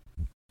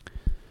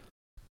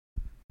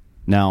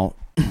 Now,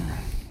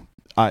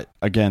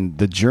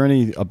 the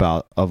journey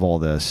of all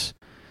this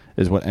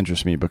is what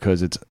interests me,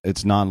 because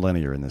it's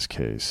non-linear in this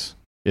case.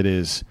 It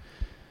is,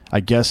 I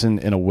guess,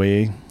 in a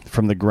way,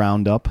 from the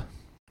ground up,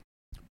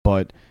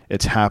 but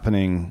it's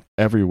happening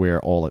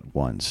everywhere all at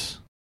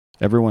once.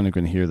 Everyone who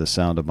can hear the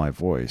sound of my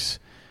voice,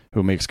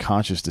 who makes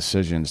conscious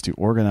decisions to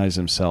organize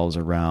themselves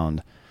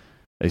around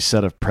a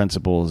set of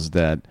principles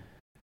that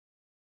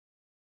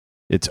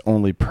its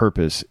only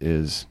purpose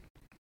is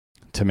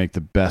to make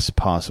the best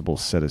possible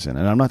citizen.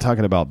 And I'm not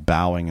talking about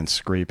bowing and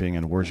scraping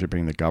and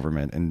worshiping the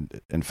government. And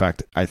in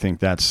fact, I think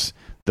that's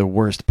the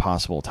worst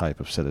possible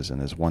type of citizen,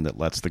 is one that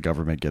lets the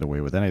government get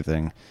away with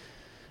anything.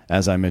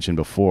 As I mentioned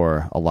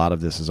before, a lot of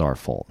this is our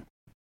fault.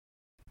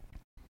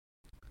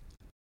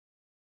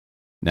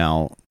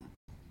 Now,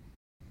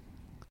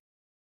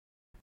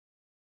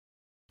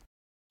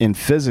 in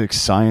physics,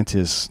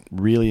 scientists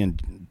really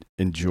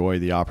enjoy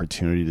the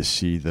opportunity to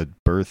see the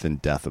birth and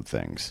death of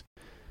things.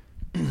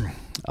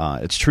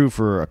 It's true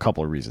for a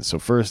couple of reasons. So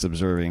first,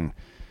 observing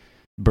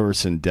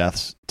births and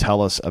deaths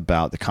tell us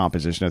about the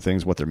composition of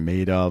things, what they're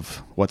made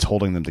of, what's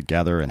holding them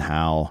together, and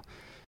how.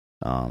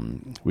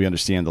 We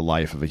understand the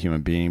life of a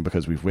human being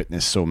because we've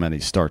witnessed so many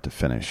start to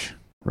finish,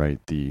 right?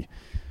 The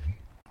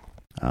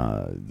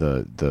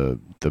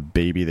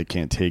baby that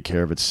can't take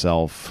care of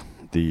itself,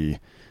 the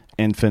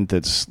infant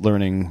that's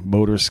learning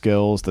motor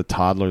skills, the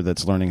toddler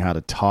that's learning how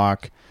to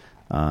talk,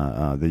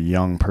 the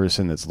young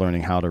person that's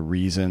learning how to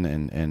reason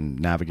and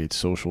navigate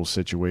social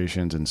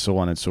situations and so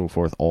on and so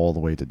forth, all the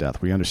way to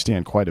death. We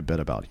understand quite a bit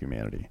about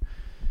humanity.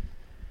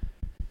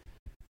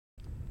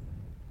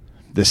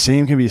 The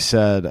same can be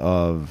said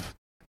of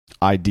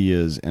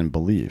ideas and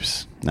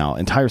beliefs. Now,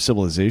 entire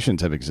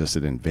civilizations have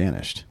existed and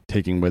vanished,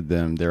 taking with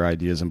them their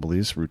ideas and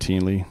beliefs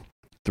routinely.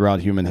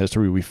 Throughout human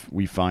history,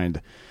 we find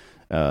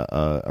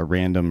a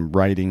random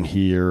writing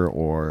here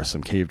or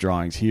some cave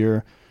drawings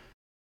here.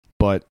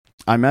 But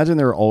I imagine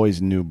there are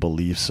always new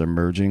beliefs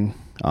emerging.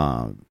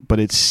 But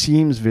it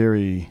seems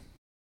very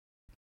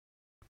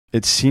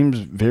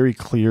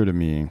clear to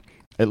me,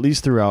 at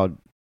least throughout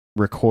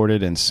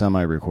recorded and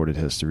semi-recorded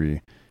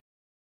history,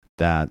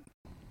 that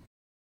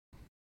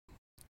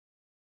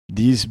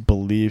these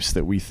beliefs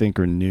that we think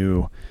are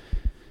new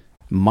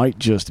might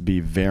just be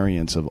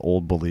variants of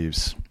old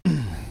beliefs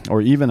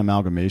or even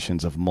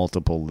amalgamations of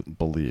multiple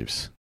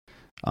beliefs,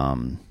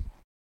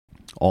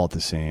 all at the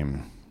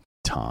same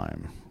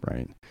time,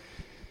 right?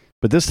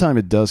 But this time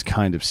it does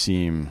kind of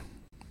seems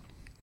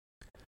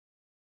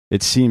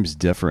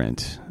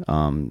different.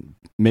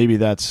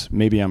 Maybe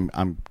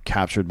I'm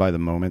captured by the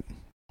moment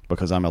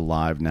because I'm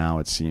alive now.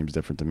 It seems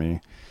different to me.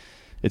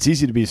 It's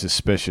easy to be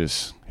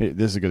suspicious. Hey,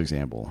 this is a good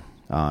example.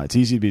 It's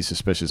easy to be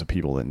suspicious of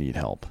people that need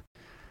help.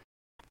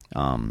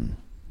 And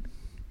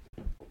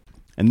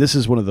this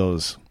is one of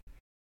those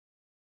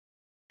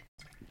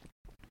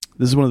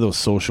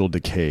social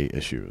decay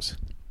issues.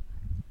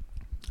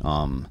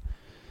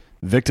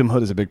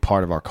 Victimhood is a big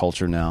part of our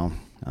culture now.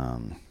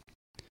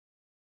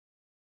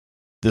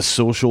 The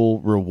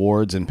social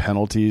rewards and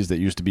penalties that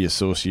used to be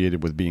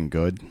associated with being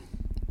good,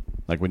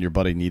 like when your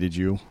buddy needed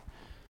you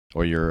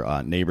or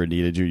your neighbor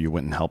needed you, you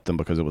went and helped them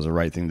because it was the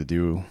right thing to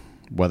do,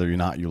 whether or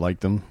not you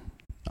liked them.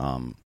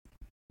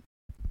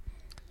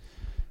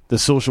 The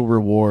social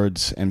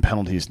rewards and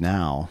penalties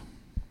now,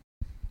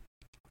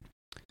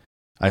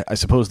 I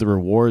suppose the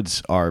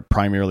rewards are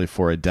primarily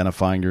for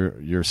identifying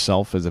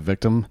yourself as a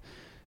victim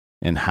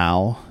and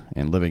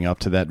living up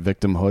to that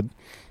victimhood.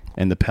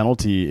 And the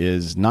penalty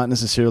is not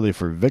necessarily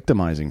for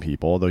victimizing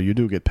people, although you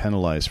do get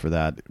penalized for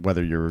that,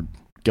 whether you're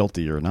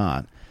guilty or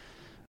not.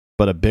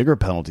 But a bigger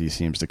penalty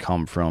seems to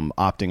come from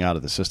opting out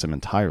of the system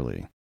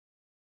entirely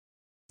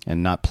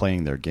and not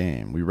playing their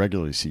game. We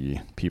regularly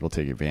see people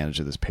take advantage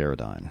of this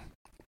paradigm,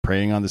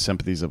 preying on the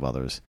sympathies of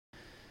others,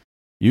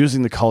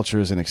 using the culture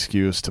as an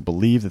excuse to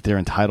believe that they're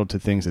entitled to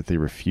things that they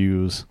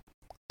refuse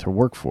to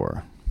work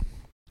for.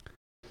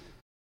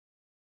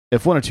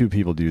 If one or two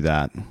people do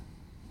that,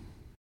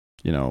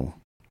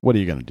 what are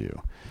you going to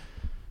do?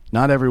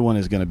 Not everyone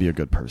is going to be a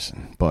good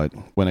person, but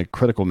when a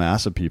critical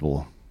mass of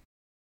people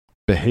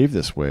behave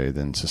this way,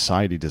 then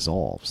society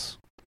dissolves.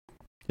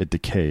 It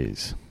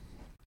decays.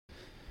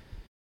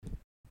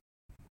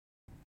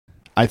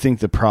 I think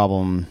the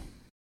problem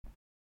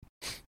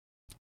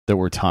that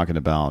we're talking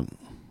about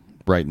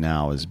right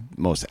now is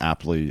most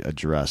aptly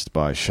addressed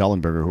by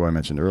Schellenberger, who I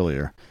mentioned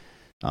earlier.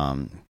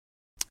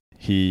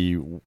 He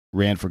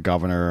ran for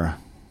governor,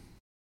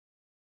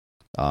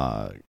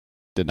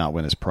 did not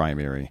win his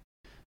primary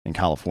in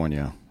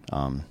California.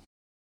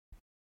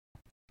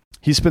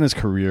 He spent his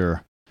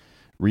career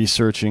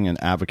researching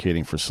and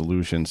advocating for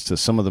solutions to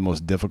some of the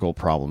most difficult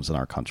problems in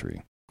our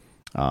country,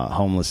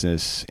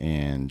 homelessness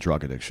and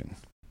drug addiction.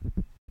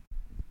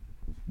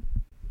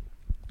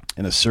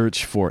 In a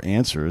search for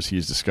answers,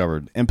 he's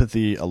discovered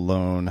empathy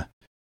alone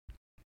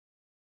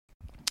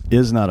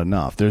is not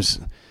enough. There's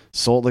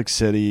Salt Lake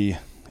City,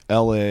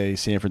 LA,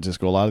 San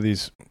Francisco, a lot of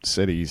these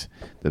cities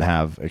that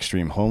have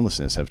extreme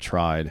homelessness have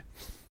tried,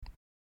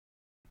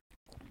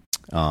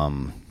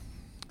 can't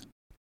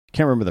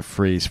remember the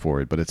phrase for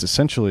it, but it's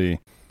essentially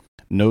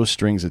no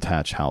strings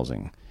attached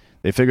housing.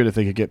 They figured if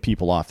they could get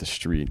people off the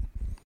street,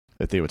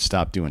 that they would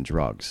stop doing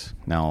drugs.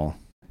 Now,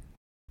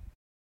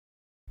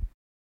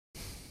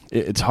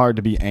 it's hard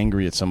to be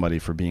angry at somebody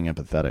for being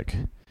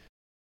empathetic,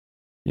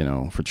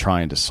 for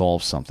trying to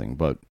solve something,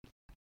 but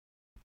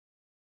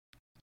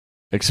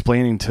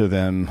explaining to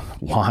them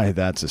why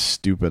that's a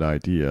stupid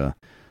idea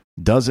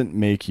doesn't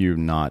make you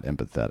not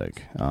empathetic.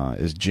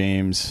 As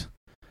James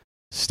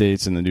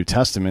states in the New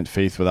Testament,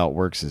 faith without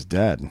works is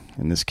dead.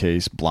 In this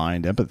case,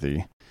 blind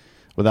empathy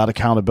without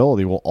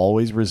accountability will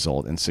always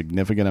result in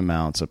significant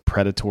amounts of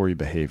predatory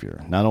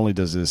behavior. Not only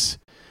does this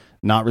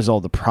not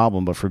resolve the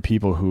problem, but for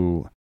people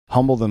who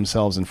humble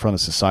themselves in front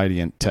of society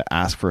and to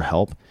ask for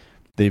help,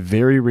 they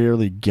very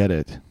rarely get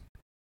it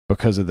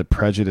because of the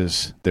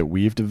prejudice that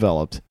we've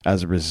developed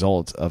as a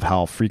result of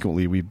how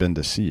frequently we've been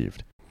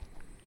deceived.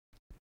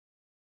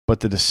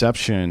 But the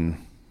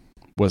deception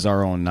was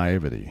our own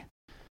naivety.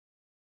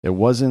 It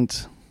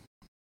wasn't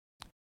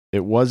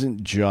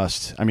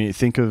just,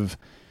 think of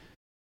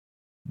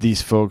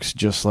these folks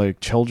just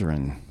like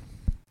children.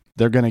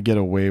 They're going to get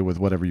away with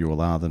whatever you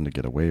allow them to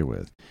get away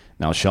with.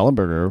 Now,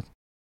 Schellenberger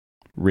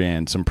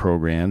ran some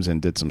programs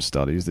and did some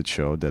studies that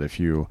showed that if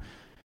you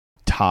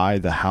tie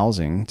the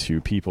housing to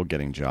people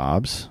getting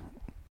jobs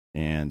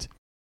and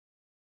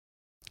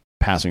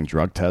passing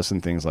drug tests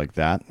and things like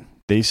that,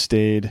 they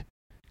stayed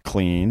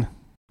clean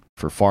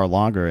for far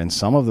longer, and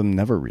some of them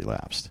never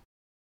relapsed.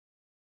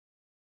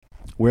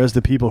 Whereas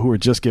the people who were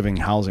just giving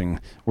housing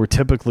were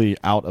typically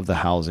out of the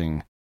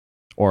housing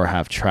or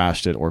have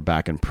trashed it or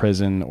back in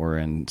prison or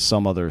in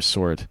some other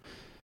sort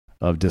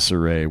of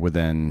disarray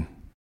within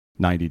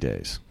 90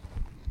 days.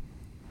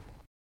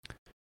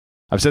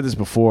 I've said this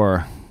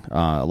before.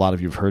 A lot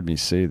of you have heard me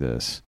say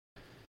this.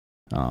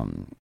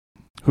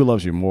 Who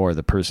loves you more,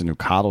 the person who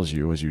coddles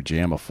you as you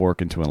jam a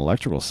fork into an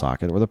electrical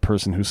socket or the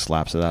person who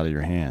slaps it out of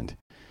your hand?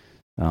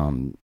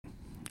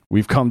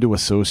 We've come to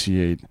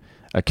associate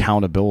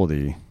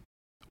accountability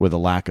with a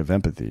lack of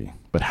empathy.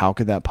 But how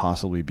could that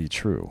possibly be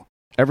true?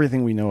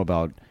 Everything we know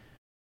about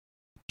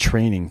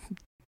training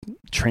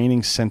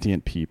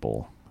sentient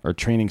people or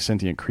training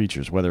sentient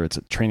creatures, whether it's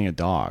training a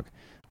dog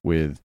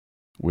with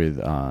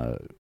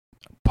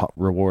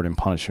reward and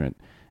punishment,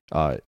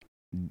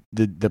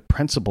 the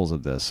principles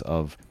of this,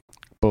 of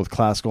both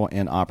classical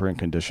and operant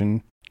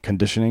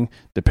conditioning,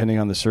 depending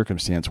on the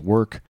circumstance,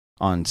 work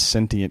on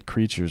sentient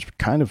creatures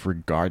kind of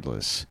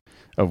regardless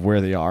of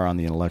where they are on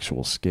the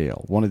intellectual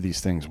scale. One of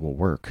these things will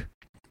work.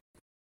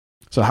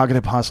 So how could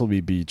it possibly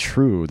be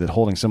true that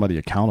holding somebody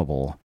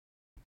accountable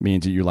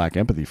means that you lack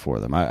empathy for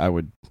them? I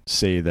would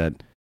say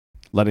that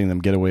letting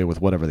them get away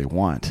with whatever they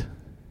want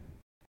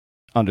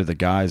under the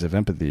guise of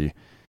empathy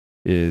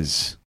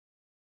is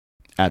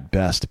at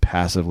best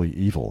passively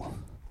evil.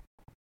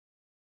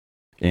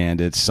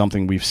 And it's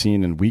something we've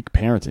seen in weak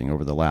parenting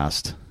over the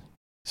last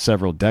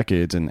several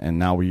decades, and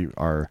now we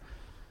are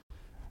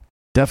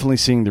definitely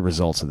seeing the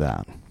results of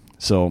that.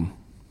 So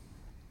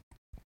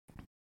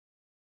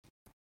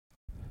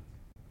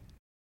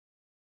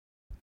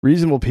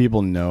reasonable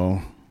people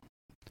know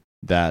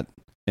that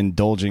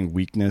indulging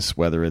weakness,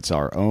 whether it's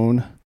our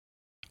own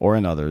or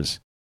in others,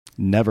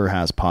 never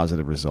has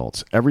positive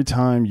results. Every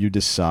time you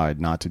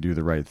decide not to do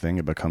the right thing,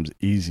 it becomes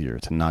easier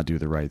to not do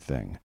the right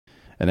thing.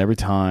 And every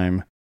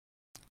time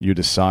you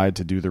decide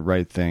to do the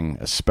right thing,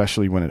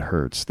 especially when it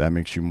hurts, that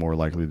makes you more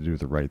likely to do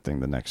the right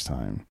thing the next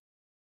time.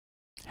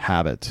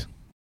 Habit,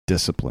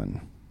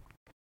 discipline.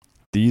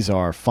 These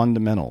are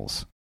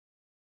fundamentals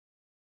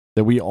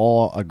that we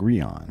all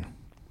agree on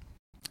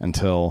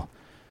until...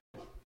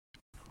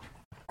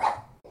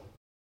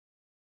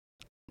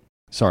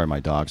 Sorry, my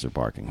dogs are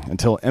barking.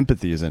 Until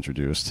empathy is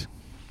introduced.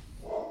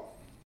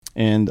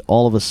 And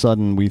all of a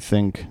sudden we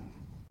think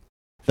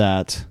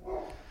that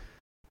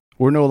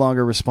we're no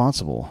longer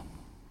responsible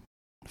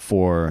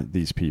for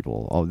these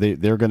people. Oh,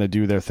 they're going to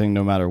do their thing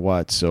no matter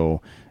what,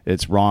 so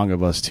it's wrong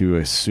of us to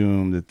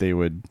assume that they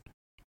would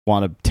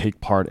want to take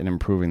part in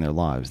improving their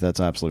lives. That's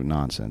absolute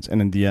nonsense.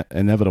 And the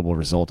inevitable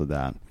result of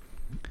that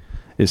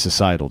is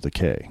societal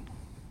decay,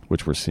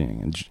 which we're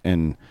seeing.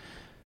 And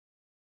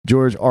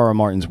George R.R.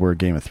 Martin's work,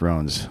 Game of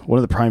Thrones, one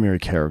of the primary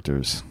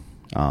characters,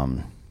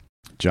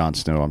 Jon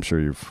Snow, I'm sure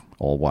you've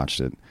all watched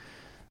it,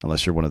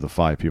 unless you're one of the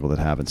 5 people that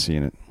haven't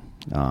seen it.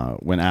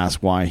 When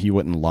asked why he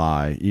wouldn't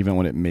lie, even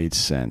when it made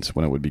sense,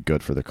 when it would be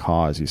good for the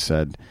cause, he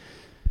said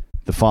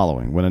the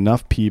following: when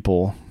enough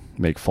people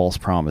make false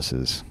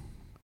promises,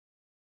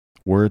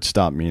 words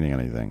stop meaning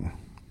anything.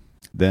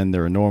 Then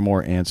there are no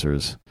more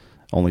answers,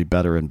 only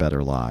better and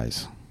better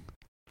lies.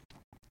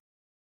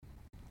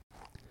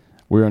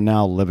 We are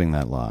now living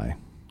that lie,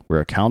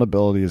 where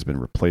accountability has been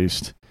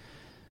replaced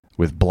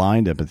with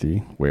blind empathy,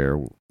 where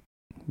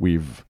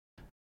we've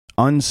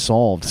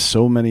unsolved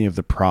so many of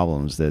the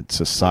problems that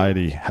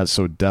society has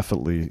so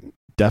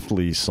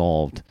deftly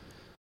solved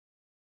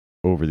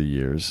over the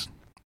years,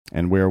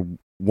 and where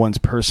one's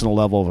personal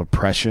level of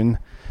oppression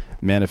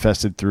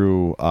manifested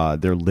through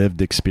their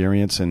lived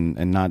experience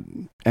and not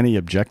any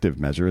objective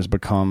measure has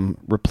become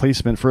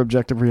replacement for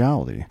objective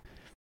reality.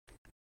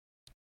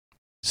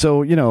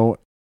 So,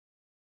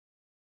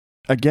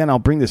 again, I'll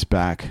bring this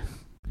back.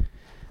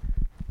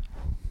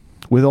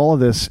 With all of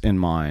this in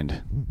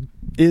mind,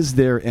 is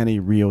there any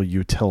real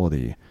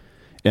utility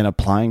in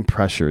applying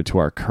pressure to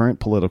our current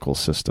political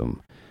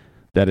system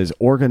that is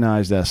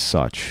organized as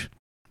such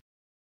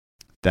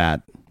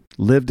that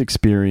lived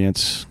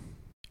experience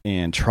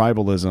and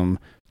tribalism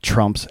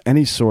trumps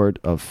any sort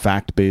of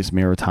fact-based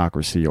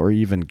meritocracy or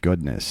even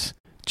goodness,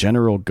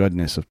 general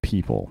goodness of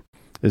people?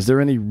 Is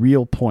there any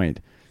real point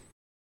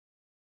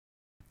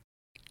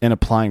in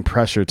applying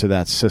pressure to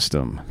that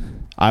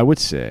system? I would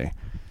say,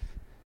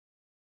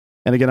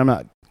 and again, I'm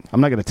not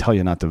going to tell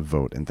you not to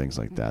vote and things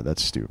like that.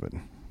 That's stupid.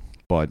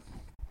 But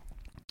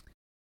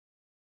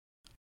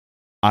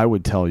I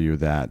would tell you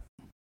that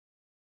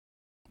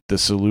the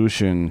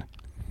solution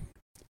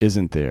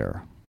isn't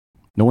there.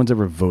 No one's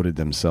ever voted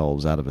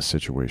themselves out of a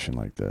situation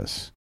like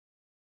this.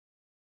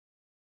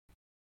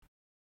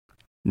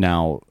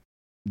 Now,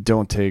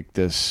 don't take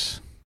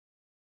this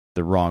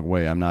the wrong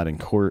way. I'm not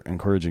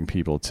encouraging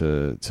people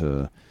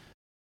to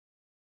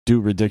do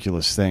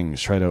ridiculous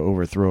things, try to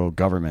overthrow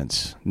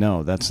governments.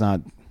 No, that's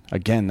not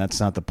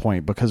the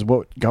point. Because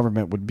what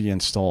government would be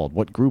installed?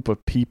 What group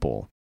of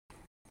people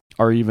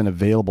are even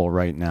available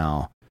right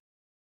now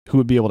who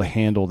would be able to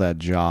handle that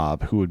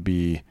job, who would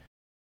be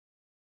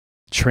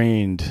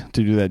trained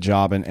to do that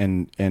job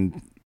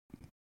and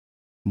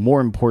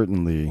more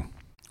importantly,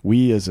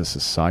 we as a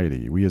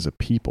society, we as a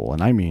people,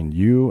 and I mean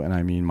you and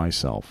I mean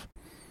myself,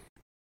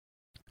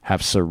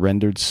 have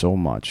surrendered so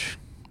much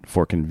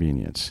for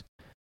convenience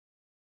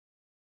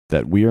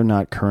that we are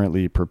not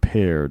currently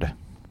prepared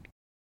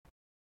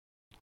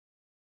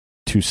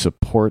to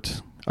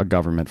support a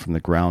government from the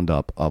ground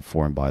up,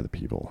 for and by the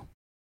people.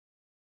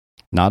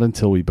 Not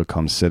until we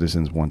become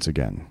citizens once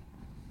again.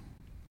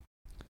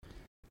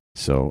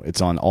 So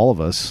it's on all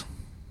of us,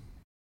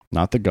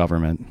 not the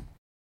government,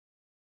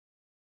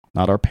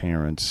 not our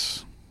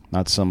parents,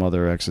 not some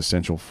other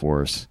existential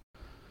force,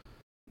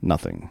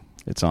 nothing.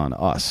 It's on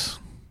us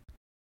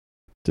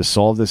to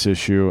solve this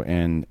issue,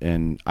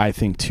 and I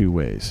think two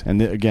ways.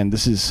 And again,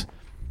 this is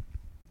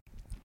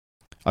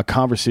a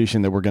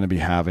conversation that we're going to be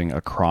having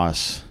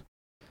across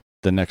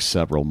the next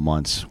several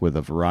months with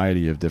a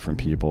variety of different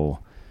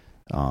people,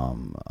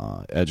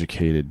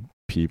 educated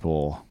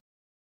people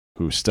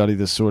who study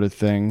this sort of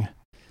thing,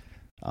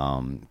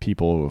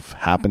 people who've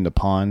happened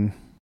upon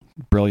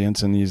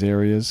brilliance in these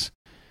areas,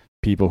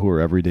 people who are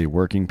everyday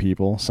working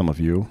people, some of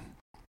you,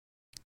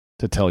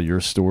 to tell your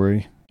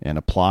story and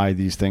apply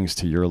these things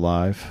to your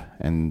life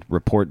and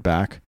report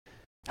back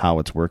how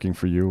it's working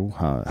for you,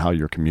 how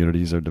your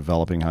communities are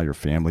developing, how your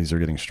families are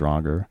getting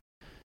stronger.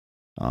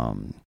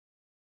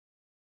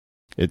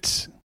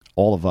 It's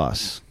all of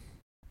us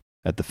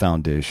at the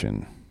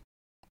foundation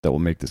that will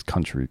make this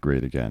country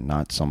great again,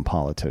 not some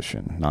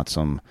politician, not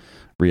some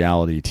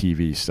reality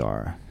TV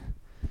star.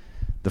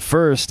 The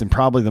first and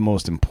probably the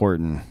most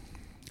important,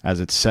 as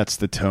it sets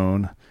the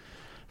tone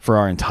for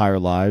our entire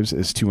lives,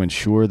 is to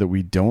ensure that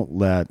we don't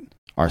let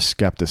our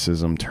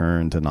skepticism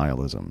turn to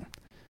nihilism.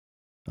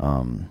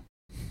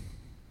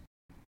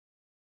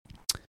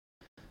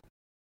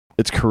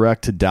 It's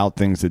correct to doubt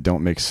things that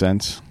don't make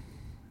sense.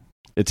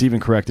 It's even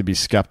correct to be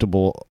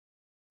skeptical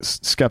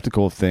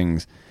of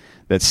things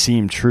that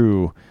seem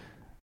true,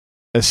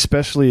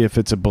 especially if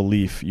it's a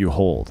belief you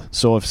hold.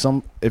 So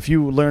if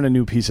you learn a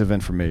new piece of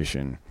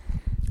information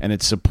and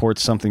it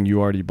supports something you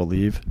already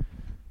believe,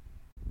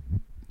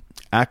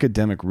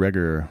 academic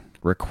rigor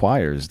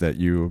requires that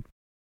you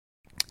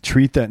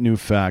treat that new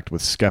fact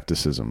with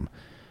skepticism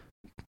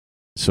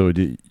so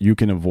that you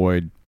can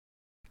avoid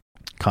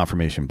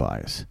confirmation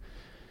bias.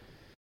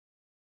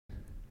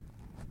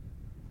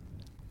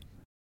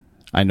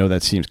 I know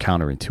that seems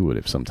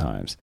counterintuitive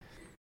sometimes,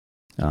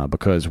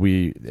 because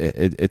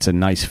it's a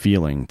nice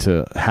feeling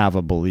to have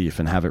a belief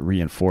and have it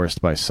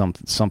reinforced by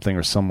something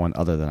or someone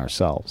other than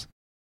ourselves.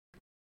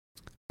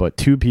 But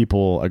two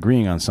people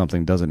agreeing on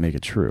something doesn't make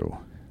it true.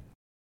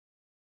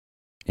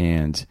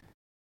 And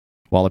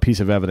while a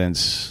piece of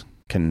evidence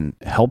can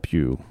help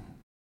you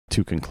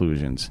to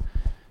conclusions,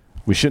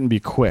 we shouldn't be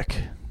quick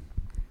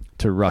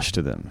to rush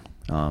to them.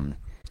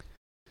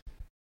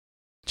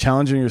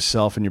 Challenging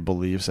yourself and your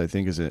beliefs, I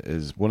think,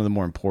 is one of the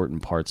more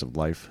important parts of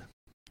life.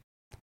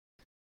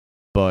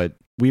 But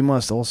we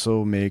must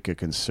also make a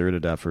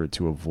concerted effort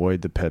to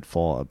avoid the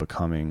pitfall of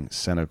becoming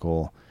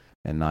cynical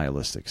and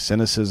nihilistic.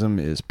 Cynicism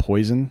is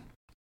poison.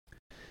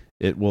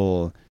 It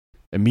will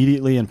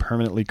immediately and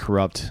permanently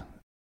corrupt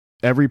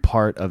every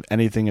part of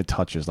anything it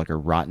touches, like a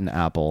rotten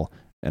apple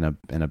in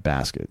a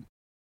basket.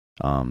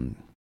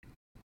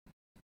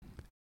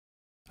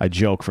 I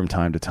joke from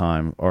time to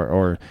time,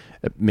 or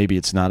maybe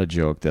it's not a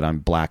joke, that I'm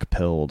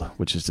black-pilled,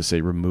 which is to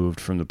say removed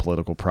from the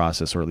political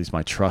process, or at least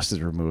my trust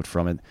is removed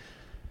from it.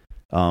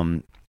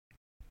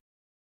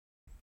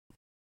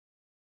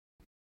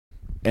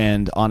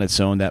 And on its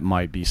own, that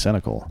might be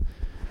cynical.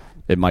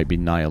 It might be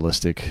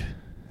nihilistic.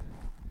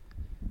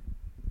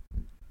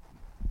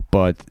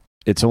 But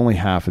it's only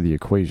half of the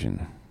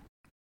equation.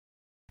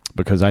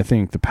 Because I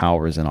think the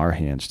power is in our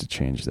hands to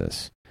change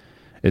this.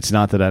 It's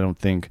not that I don't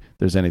think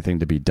there's anything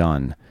to be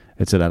done.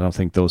 It's that I don't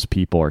think those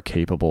people are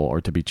capable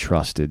or to be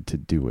trusted to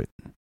do it.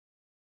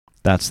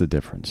 That's the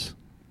difference.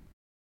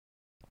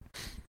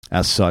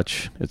 As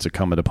such, it's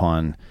incumbent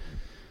upon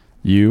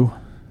you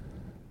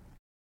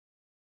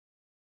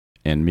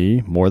and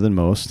me, more than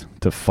most,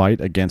 to fight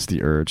against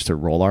the urge to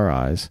roll our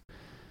eyes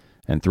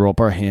and throw up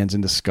our hands in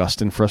disgust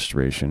and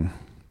frustration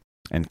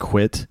and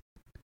quit.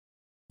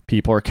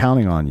 People are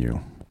counting on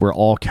you. We're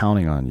all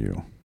counting on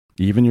you,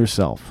 even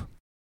yourself.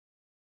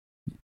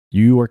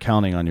 You are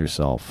counting on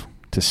yourself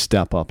to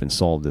step up and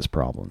solve this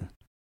problem.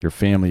 Your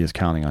family is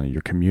counting on you.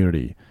 Your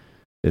community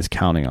is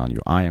counting on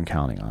you. I am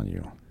counting on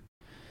you.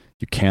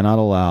 You cannot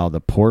allow the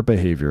poor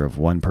behavior of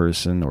one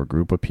person or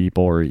group of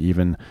people or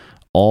even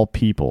all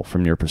people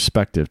from your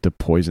perspective to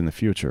poison the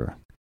future.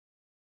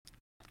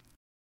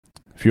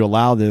 If you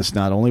allow this,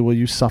 not only will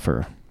you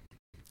suffer,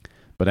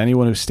 but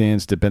anyone who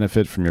stands to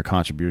benefit from your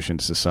contribution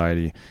to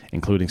society,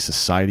 including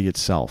society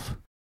itself,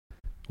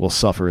 will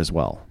suffer as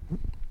well.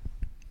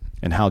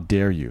 And how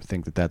dare you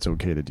think that that's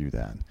okay to do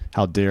that?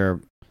 How dare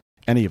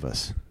any of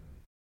us?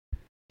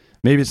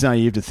 Maybe it's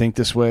naive to think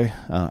this way.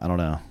 I don't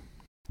know.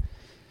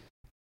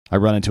 I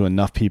run into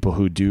enough people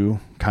who do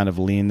kind of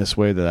lean this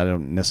way that I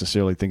don't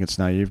necessarily think it's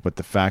naive. But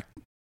the fact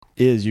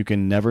is, you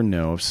can never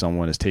know if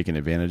someone is taking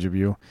advantage of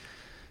you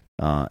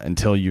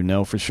until you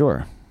know for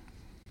sure.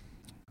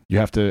 You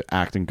have to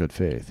act in good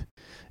faith.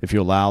 If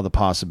you allow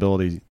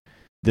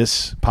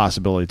this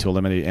possibility to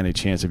eliminate any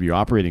chance of you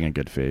operating in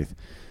good faith,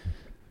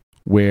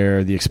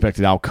 where the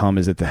expected outcome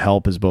is that the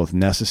help is both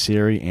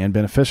necessary and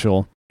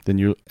beneficial, then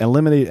you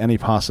eliminate any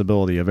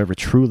possibility of ever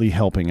truly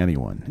helping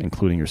anyone,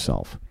 including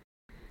yourself.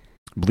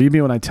 Believe me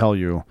when I tell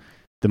you,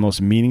 the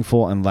most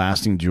meaningful and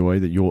lasting joy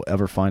that you will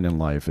ever find in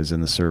life is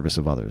in the service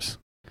of others.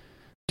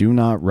 Do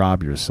not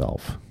rob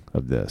yourself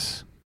of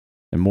this.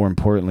 And more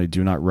importantly,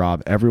 do not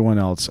rob everyone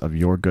else of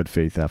your good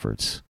faith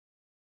efforts.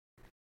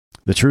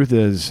 The truth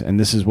is, and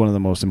this is one of the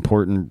most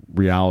important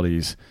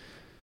realities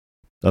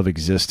of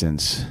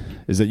existence,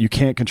 is that you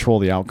can't control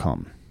the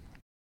outcome.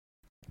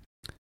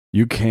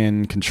 You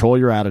can control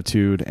your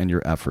attitude and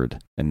your effort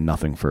and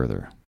nothing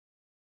further.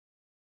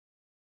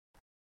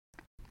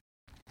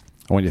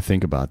 I want you to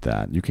think about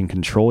that. You can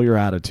control your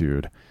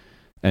attitude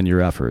and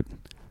your effort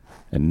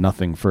and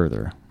nothing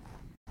further.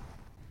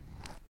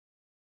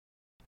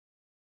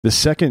 The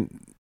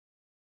second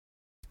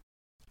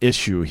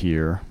issue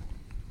here,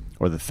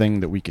 or the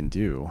thing that we can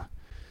do,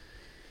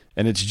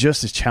 and it's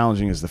just as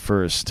challenging as the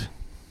first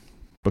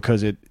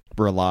because it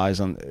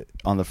relies on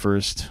the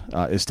first,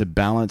 is to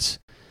balance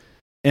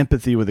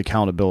empathy with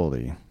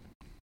accountability.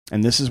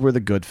 And this is where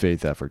the good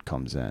faith effort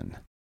comes in.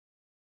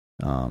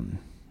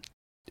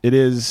 It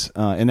is,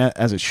 and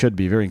as it should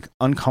be, very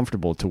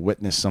uncomfortable to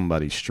witness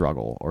somebody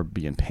struggle or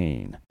be in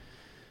pain.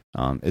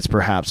 It's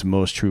perhaps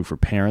most true for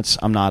parents.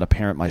 I'm not a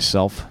parent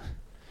myself.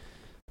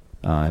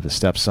 I have a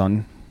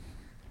stepson,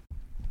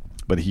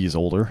 but he's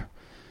older.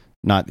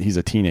 He's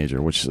a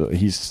teenager, which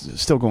he's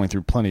still going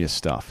through plenty of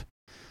stuff.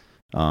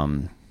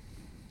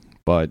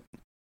 But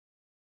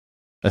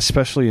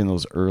especially in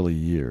those early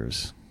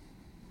years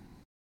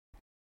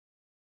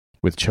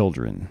with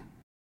children,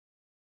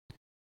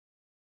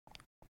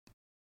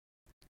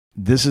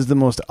 this is the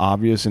most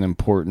obvious and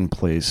important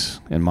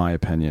place, in my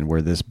opinion,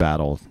 where this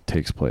battle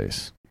takes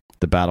place.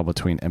 The battle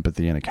between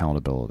empathy and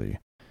accountability.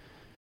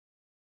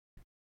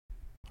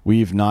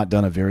 We've not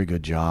done a very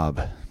good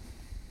job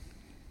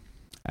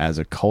as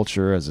a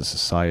culture, as a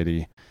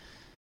society,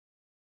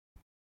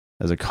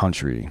 as a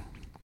country,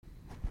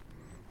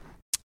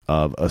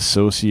 of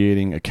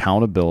associating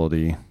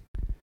accountability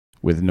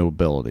with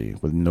nobility,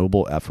 with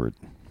noble effort.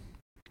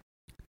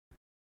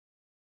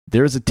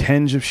 There's a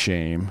tinge of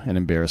shame and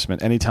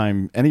embarrassment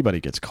anytime anybody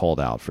gets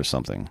called out for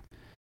something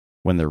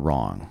when they're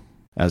wrong,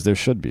 as there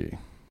should be.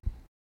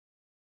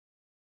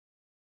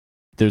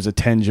 There's a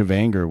tinge of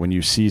anger when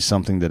you see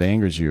something that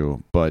angers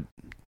you, but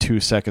 2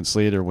 seconds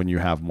later, when you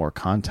have more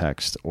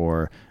context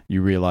or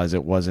you realize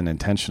it wasn't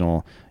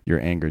intentional, your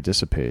anger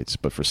dissipates.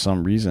 But for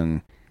some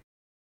reason,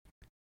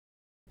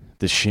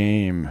 the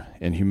shame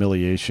and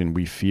humiliation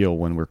we feel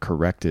when we're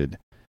corrected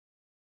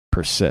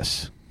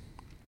persists.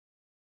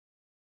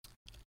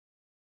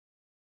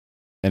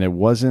 And it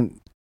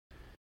wasn't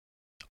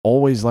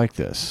always like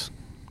this.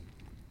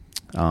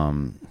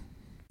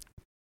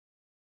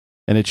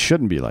 And it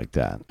shouldn't be like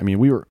that. I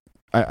mean,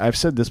 I've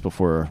said this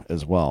before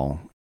as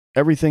well.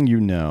 Everything you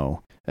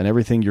know and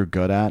everything you're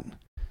good at,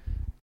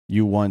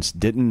 you once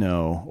didn't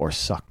know or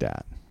sucked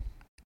at.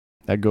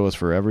 That goes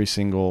for every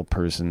single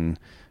person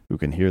who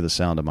can hear the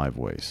sound of my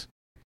voice.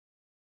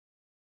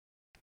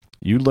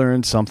 You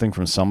learned something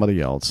from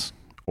somebody else,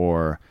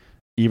 or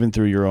even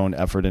through your own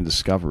effort and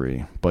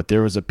discovery, but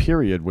there was a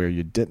period where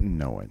you didn't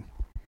know it.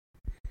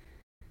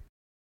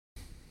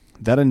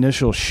 That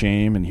initial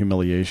shame and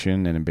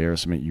humiliation and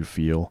embarrassment you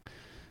feel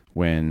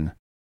when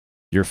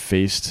you're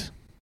faced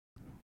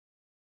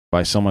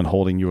by someone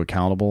holding you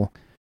accountable,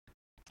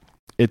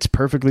 it's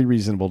perfectly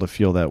reasonable to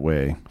feel that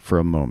way for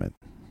a moment.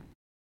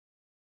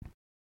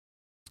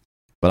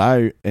 But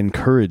I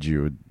encourage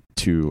you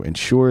to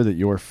ensure that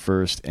your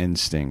first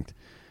instinct,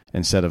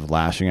 instead of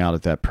lashing out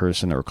at that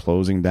person or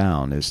closing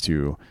down, is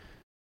to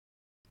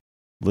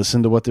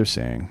listen to what they're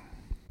saying,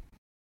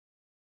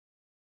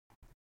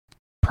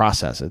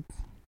 process it,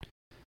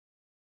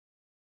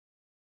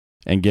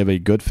 and give a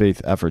good faith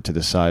effort to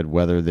decide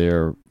whether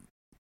they're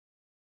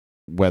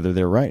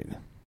right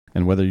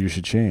and whether you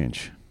should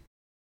change.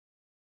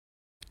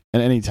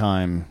 And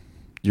anytime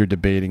you're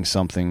debating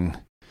something,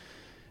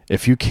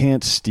 if you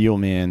can't steel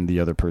man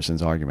the other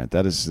person's argument,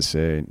 that is to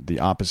say,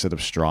 the opposite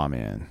of straw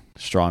man.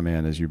 Straw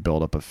man is you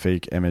build up a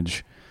fake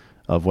image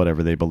of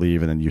whatever they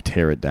believe and then you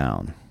tear it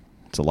down.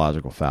 It's a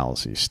logical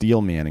fallacy.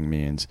 Steel manning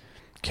means,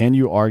 can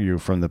you argue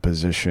from the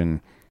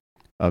position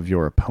of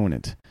your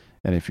opponent?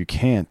 And if you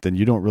can't, then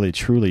you don't really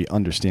truly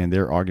understand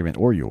their argument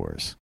or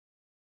yours.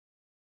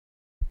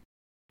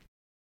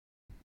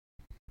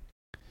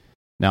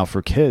 Now,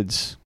 for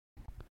kids,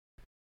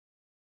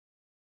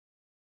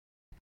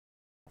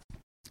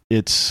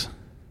 it's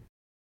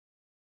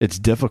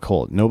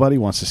difficult. Nobody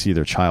wants to see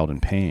their child in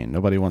pain.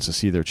 Nobody wants to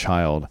see their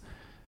child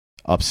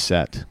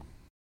upset,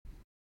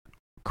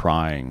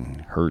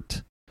 crying,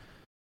 hurt,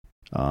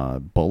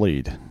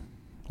 bullied,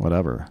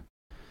 whatever.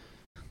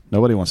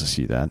 Nobody wants to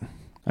see that.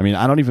 I mean,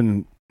 I don't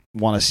even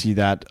want to see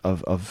that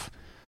of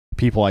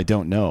people I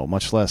don't know,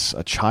 much less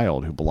a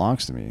child who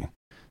belongs to me.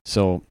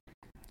 So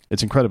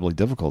It's incredibly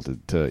difficult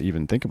to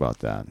even think about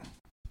that.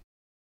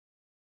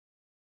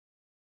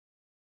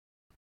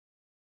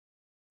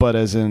 But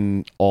as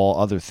in all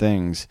other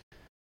things,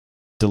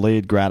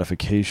 delayed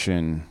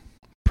gratification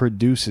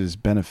produces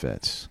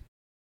benefits,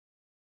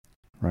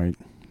 right?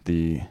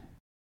 The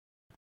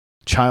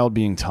child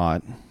being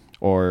taught,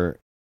 or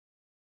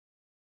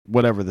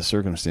whatever the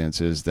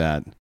circumstance is,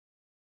 that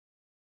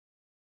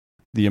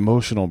the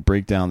emotional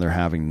breakdown they're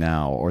having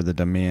now or the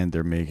demand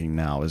they're making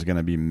now is going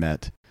to be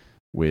met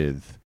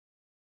with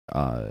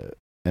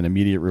an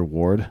immediate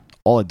reward.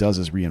 All it does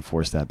is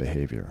reinforce that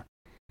behavior.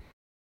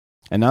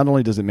 And not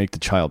only does it make the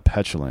child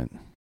petulant,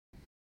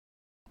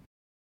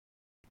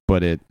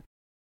 but it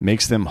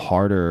makes them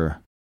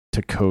harder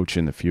to coach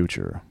in the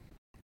future.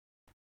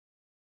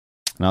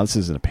 Now, this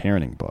isn't a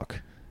parenting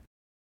book.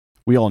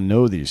 We all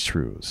know these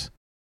truths.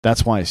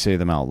 That's why I say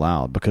them out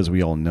loud, because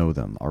we all know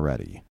them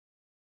already.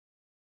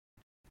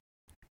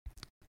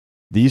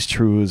 These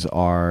truths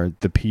are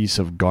the piece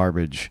of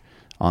garbage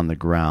on the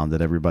ground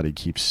that everybody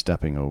keeps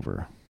stepping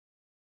over.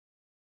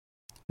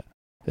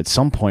 At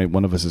some point,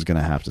 one of us is going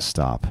to have to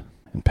stop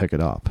and pick it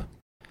up.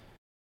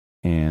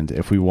 And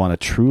if we want a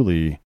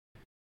truly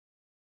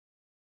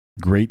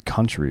great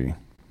country,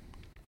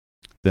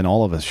 then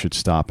all of us should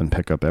stop and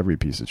pick up every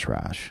piece of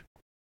trash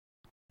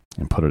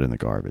and put it in the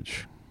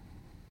garbage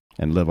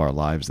and live our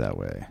lives that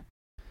way.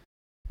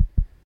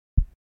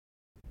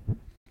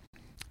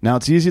 Now,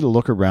 it's easy to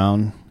look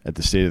around at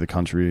the state of the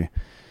country,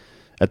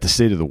 at the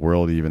state of the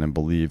world even, and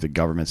believe that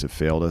governments have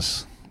failed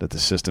us, that the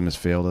system has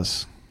failed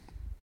us.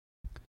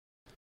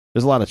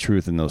 There's a lot of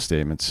truth in those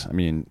statements. I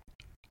mean,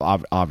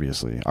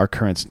 obviously, our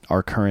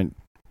current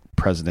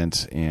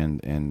president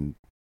and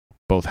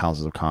both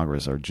houses of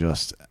Congress are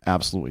just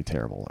absolutely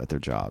terrible at their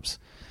jobs.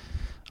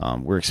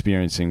 We're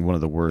experiencing one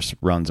of the worst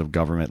runs of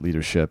government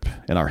leadership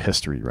in our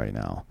history right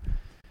now.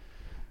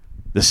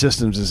 The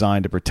systems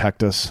designed to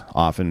protect us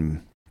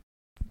often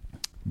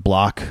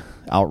block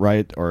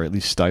outright, or at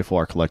least stifle,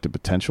 our collective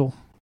potential.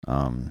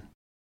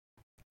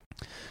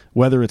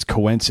 Whether it's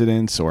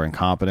coincidence or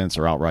incompetence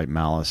or outright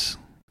malice,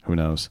 who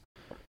knows?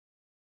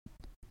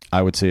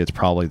 I would say it's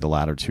probably the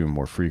latter two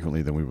more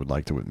frequently than we would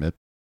like to admit.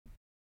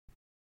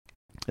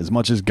 As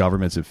much as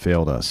governments have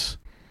failed us,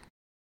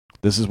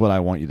 this is what I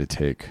want you to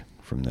take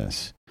from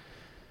this.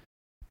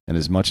 And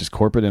as much as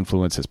corporate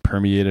influence has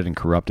permeated and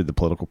corrupted the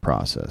political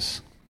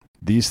process,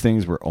 these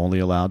things were only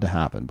allowed to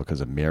happen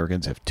because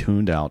Americans have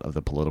tuned out of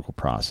the political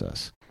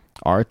process.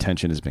 Our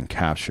attention has been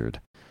captured,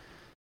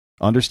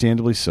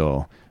 understandably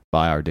so,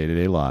 by our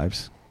day-to-day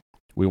lives.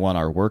 We want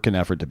our work and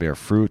effort to bear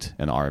fruit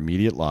in our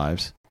immediate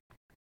lives,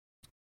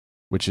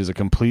 which is a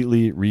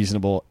completely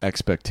reasonable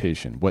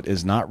expectation. What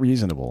is not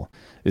reasonable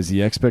is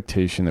the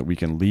expectation that we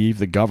can leave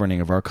the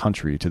governing of our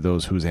country to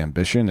those whose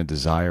ambition and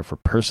desire for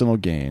personal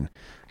gain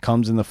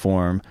comes in the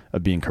form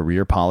of being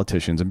career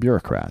politicians and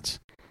bureaucrats.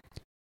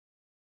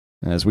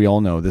 And as we all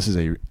know, this is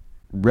a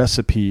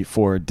recipe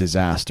for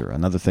disaster.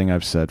 Another thing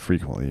I've said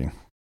frequently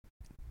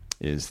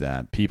is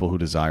that people who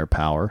desire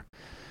power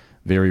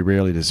very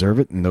rarely deserve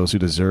it, and those who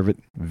deserve it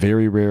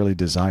very rarely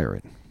desire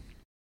it.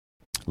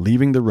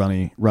 Leaving the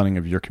running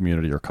of your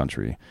community or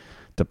country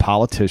to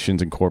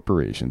politicians and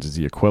corporations is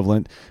the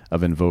equivalent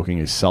of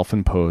invoking a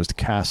self-imposed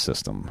caste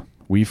system.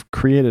 We've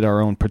created our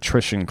own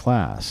patrician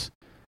class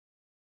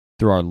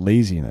through our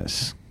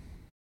laziness.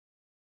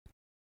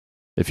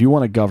 If you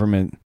want a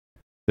government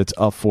that's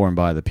up for and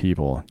by the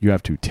people, you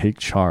have to take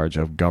charge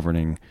of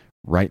governing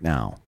right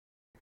now.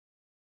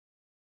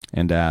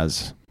 And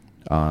as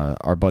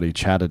our buddy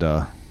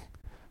Chattada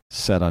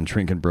said on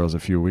Drinking Bros a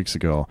few weeks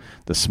ago,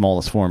 the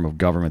smallest form of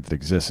government that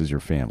exists is your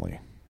family.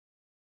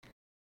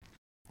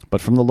 But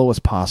from the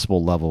lowest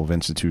possible level of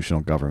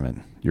institutional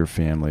government, your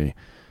family,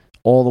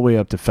 all the way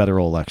up to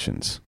federal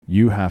elections,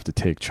 you have to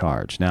take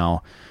charge.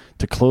 Now,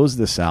 to close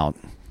this out,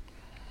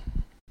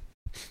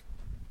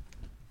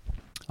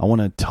 I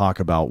want to talk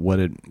about what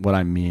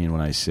I mean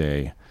when I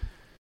say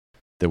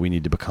that we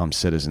need to become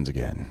citizens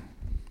again.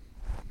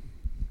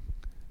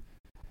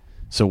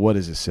 So what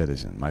is a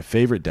citizen? My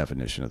favorite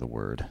definition of the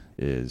word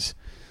is,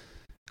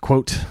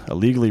 quote, a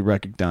legally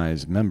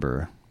recognized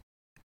member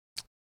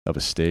of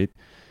a state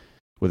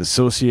with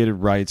associated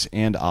rights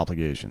and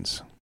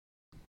obligations.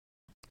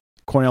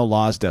 Cornell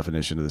Law's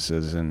definition of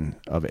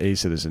a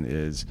citizen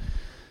is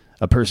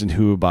a person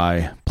who,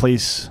 by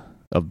place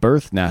of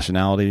birth,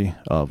 nationality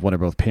of one or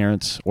both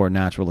parents, or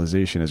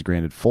naturalization, is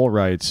granted full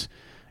rights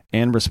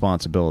and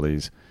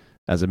responsibilities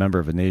as a member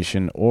of a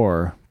nation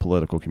or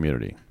political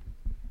community.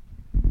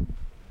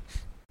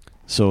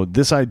 So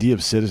this idea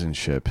of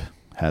citizenship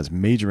has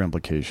major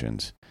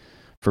implications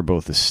for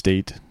both the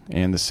state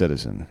and the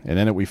citizen. And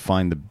in it we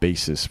find the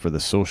basis for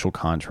the social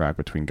contract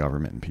between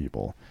government and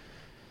people.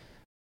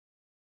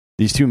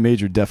 These two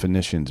major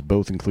definitions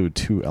both include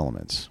two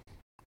elements: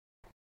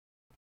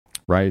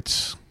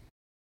 rights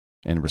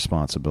and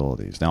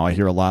responsibilities. Now, I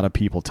hear a lot of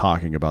people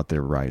talking about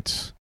their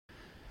rights.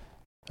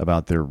 What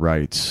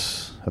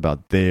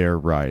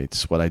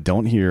I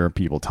don't hear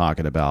people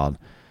talking about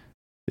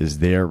is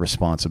their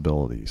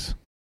responsibilities.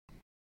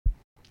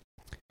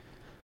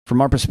 From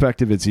our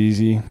perspective, it's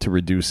easy to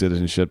reduce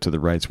citizenship to the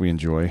rights we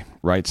enjoy.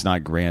 Rights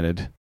not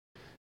granted,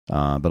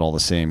 but all the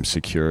same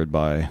secured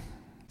by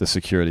the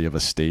security of a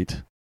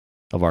state,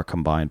 of our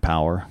combined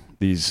power.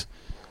 These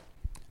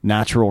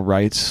natural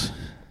rights,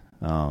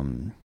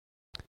 ones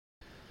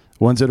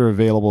that are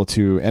available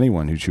to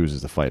anyone who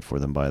chooses to fight for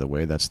them, by the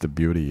way, that's the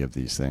beauty of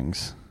these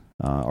things,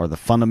 are the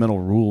fundamental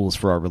rules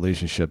for our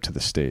relationship to the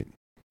state.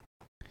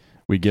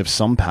 We give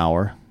some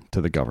power to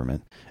the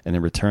government, and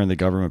in return the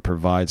government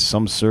provides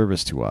some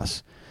service to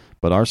us.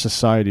 But our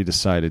society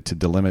decided to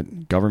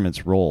delimit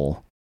government's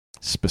role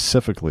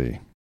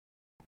specifically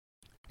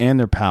and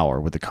their power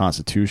with the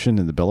Constitution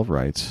and the Bill of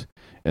Rights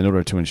in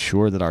order to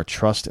ensure that our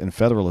trust in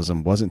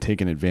federalism wasn't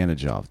taken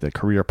advantage of, that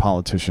career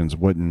politicians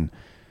wouldn't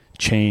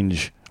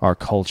change our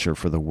culture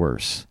for the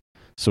worse,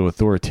 so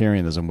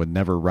authoritarianism would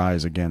never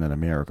rise again in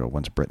America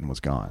once Britain was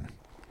gone.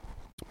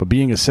 But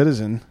being a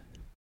citizen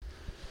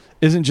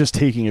isn't just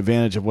taking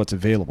advantage of what's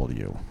available to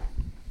you.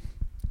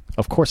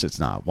 Of course it's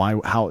not.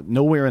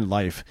 Nowhere in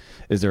life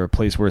is there a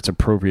place where it's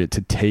appropriate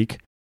to take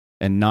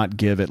and not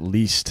give at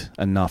least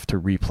enough to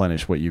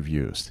replenish what you've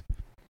used.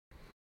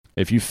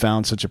 If you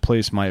found such a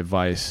place, my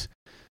advice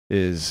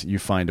is you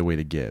find a way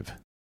to give.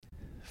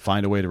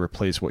 Find a way to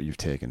replace what you've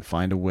taken.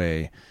 Find a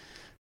way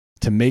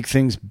to make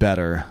things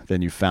better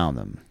than you found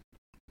them.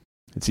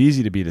 It's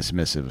easy to be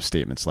dismissive of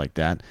statements like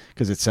that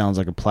because it sounds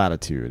like a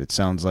platitude. It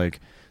sounds like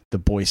the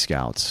Boy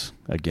Scouts,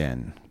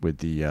 again, with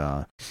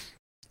the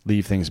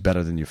leave things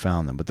better than you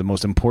found them. But the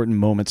most important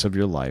moments of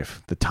your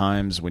life, the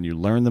times when you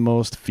learn the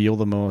most, feel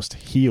the most,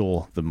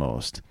 heal the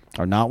most,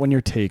 are not when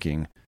you're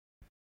taking,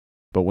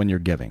 but when you're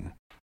giving.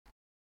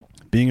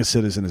 Being a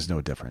citizen is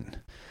no different.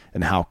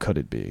 And how could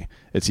it be?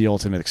 It's the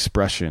ultimate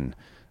expression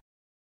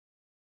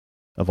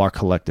of our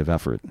collective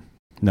effort.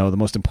 No, the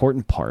most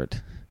important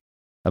part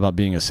about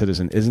being a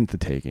citizen isn't the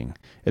taking.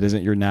 It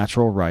isn't your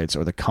natural rights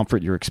or the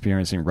comfort you're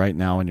experiencing right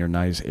now in your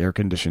nice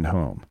air-conditioned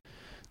home.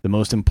 The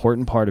most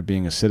important part of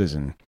being a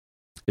citizen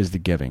is the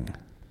giving.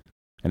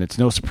 And it's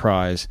no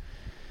surprise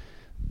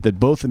that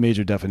both the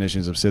major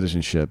definitions of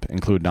citizenship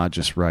include not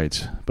just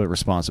rights, but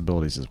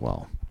responsibilities as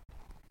well.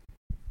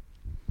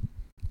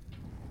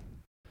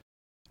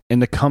 In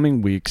the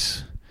coming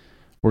weeks,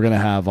 we're going to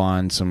have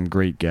on some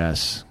great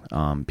guests,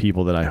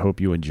 people that I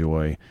hope you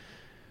enjoy,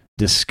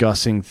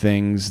 discussing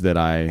things that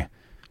I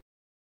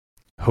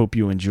hope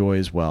you enjoy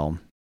as well.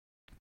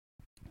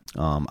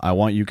 I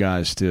want you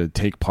guys to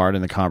take part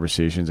in the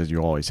conversations as you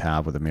always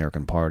have with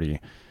American Party.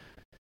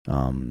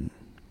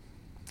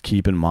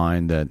 Keep in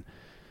mind that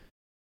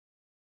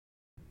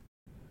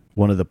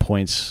one of the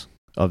points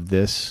of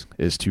this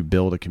is to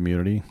build a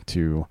community,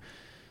 to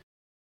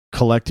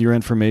collect your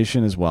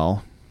information as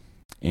well,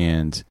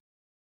 and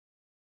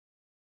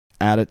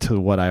add it to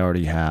what I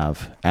already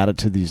have, add it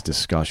to these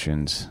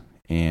discussions,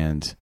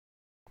 and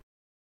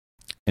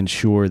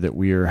ensure that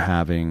we are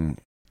having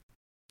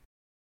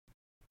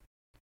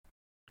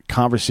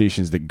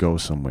conversations that go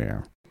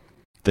somewhere,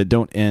 that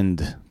don't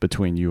end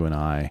between you and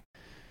I,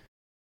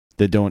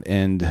 that don't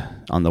end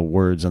on the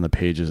words on the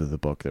pages of the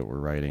book that we're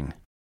writing,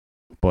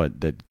 but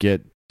that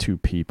get to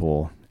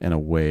people in a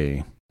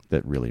way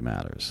that really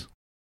matters.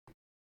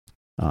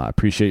 I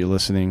appreciate you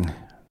listening.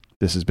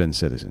 This has been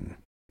Citizen.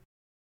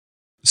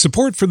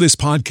 Support for this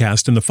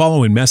podcast and the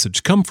following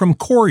message come from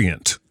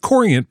Corient.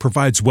 Corient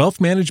provides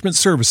wealth management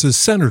services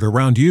centered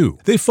around you.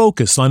 They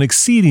focus on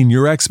exceeding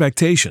your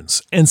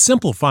expectations and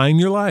simplifying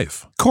your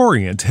life.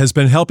 Corient has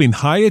been helping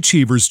high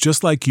achievers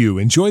just like you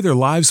enjoy their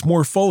lives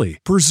more fully,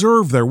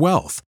 preserve their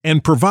wealth,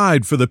 and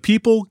provide for the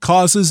people,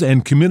 causes,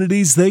 and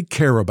communities they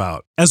care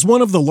about. As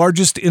one of the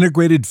largest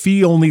integrated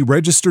fee-only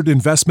registered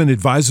investment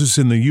advisors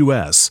in the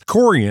U.S.,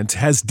 Corient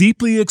has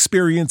deeply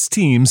experienced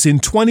teams in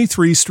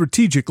 23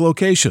 strategic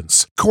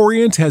locations.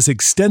 Corient has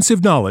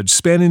extensive knowledge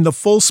spanning the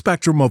full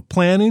spectrum of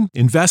planning,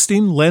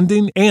 investing,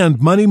 lending, and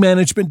money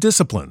management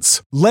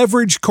disciplines.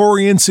 Leverage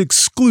Corient's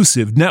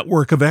exclusive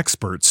network of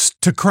experts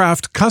to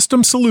craft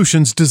custom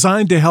solutions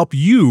designed to help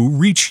you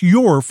reach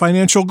your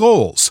financial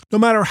goals, no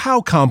matter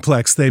how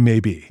complex they may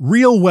be.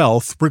 Real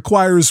wealth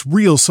requires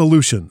real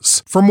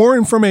solutions. For more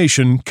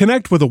information,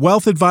 connect with a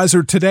wealth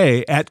advisor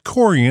today at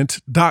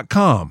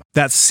Corient.com.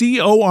 That's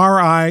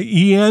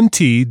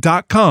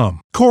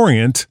Corient.com.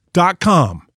 Corient.com.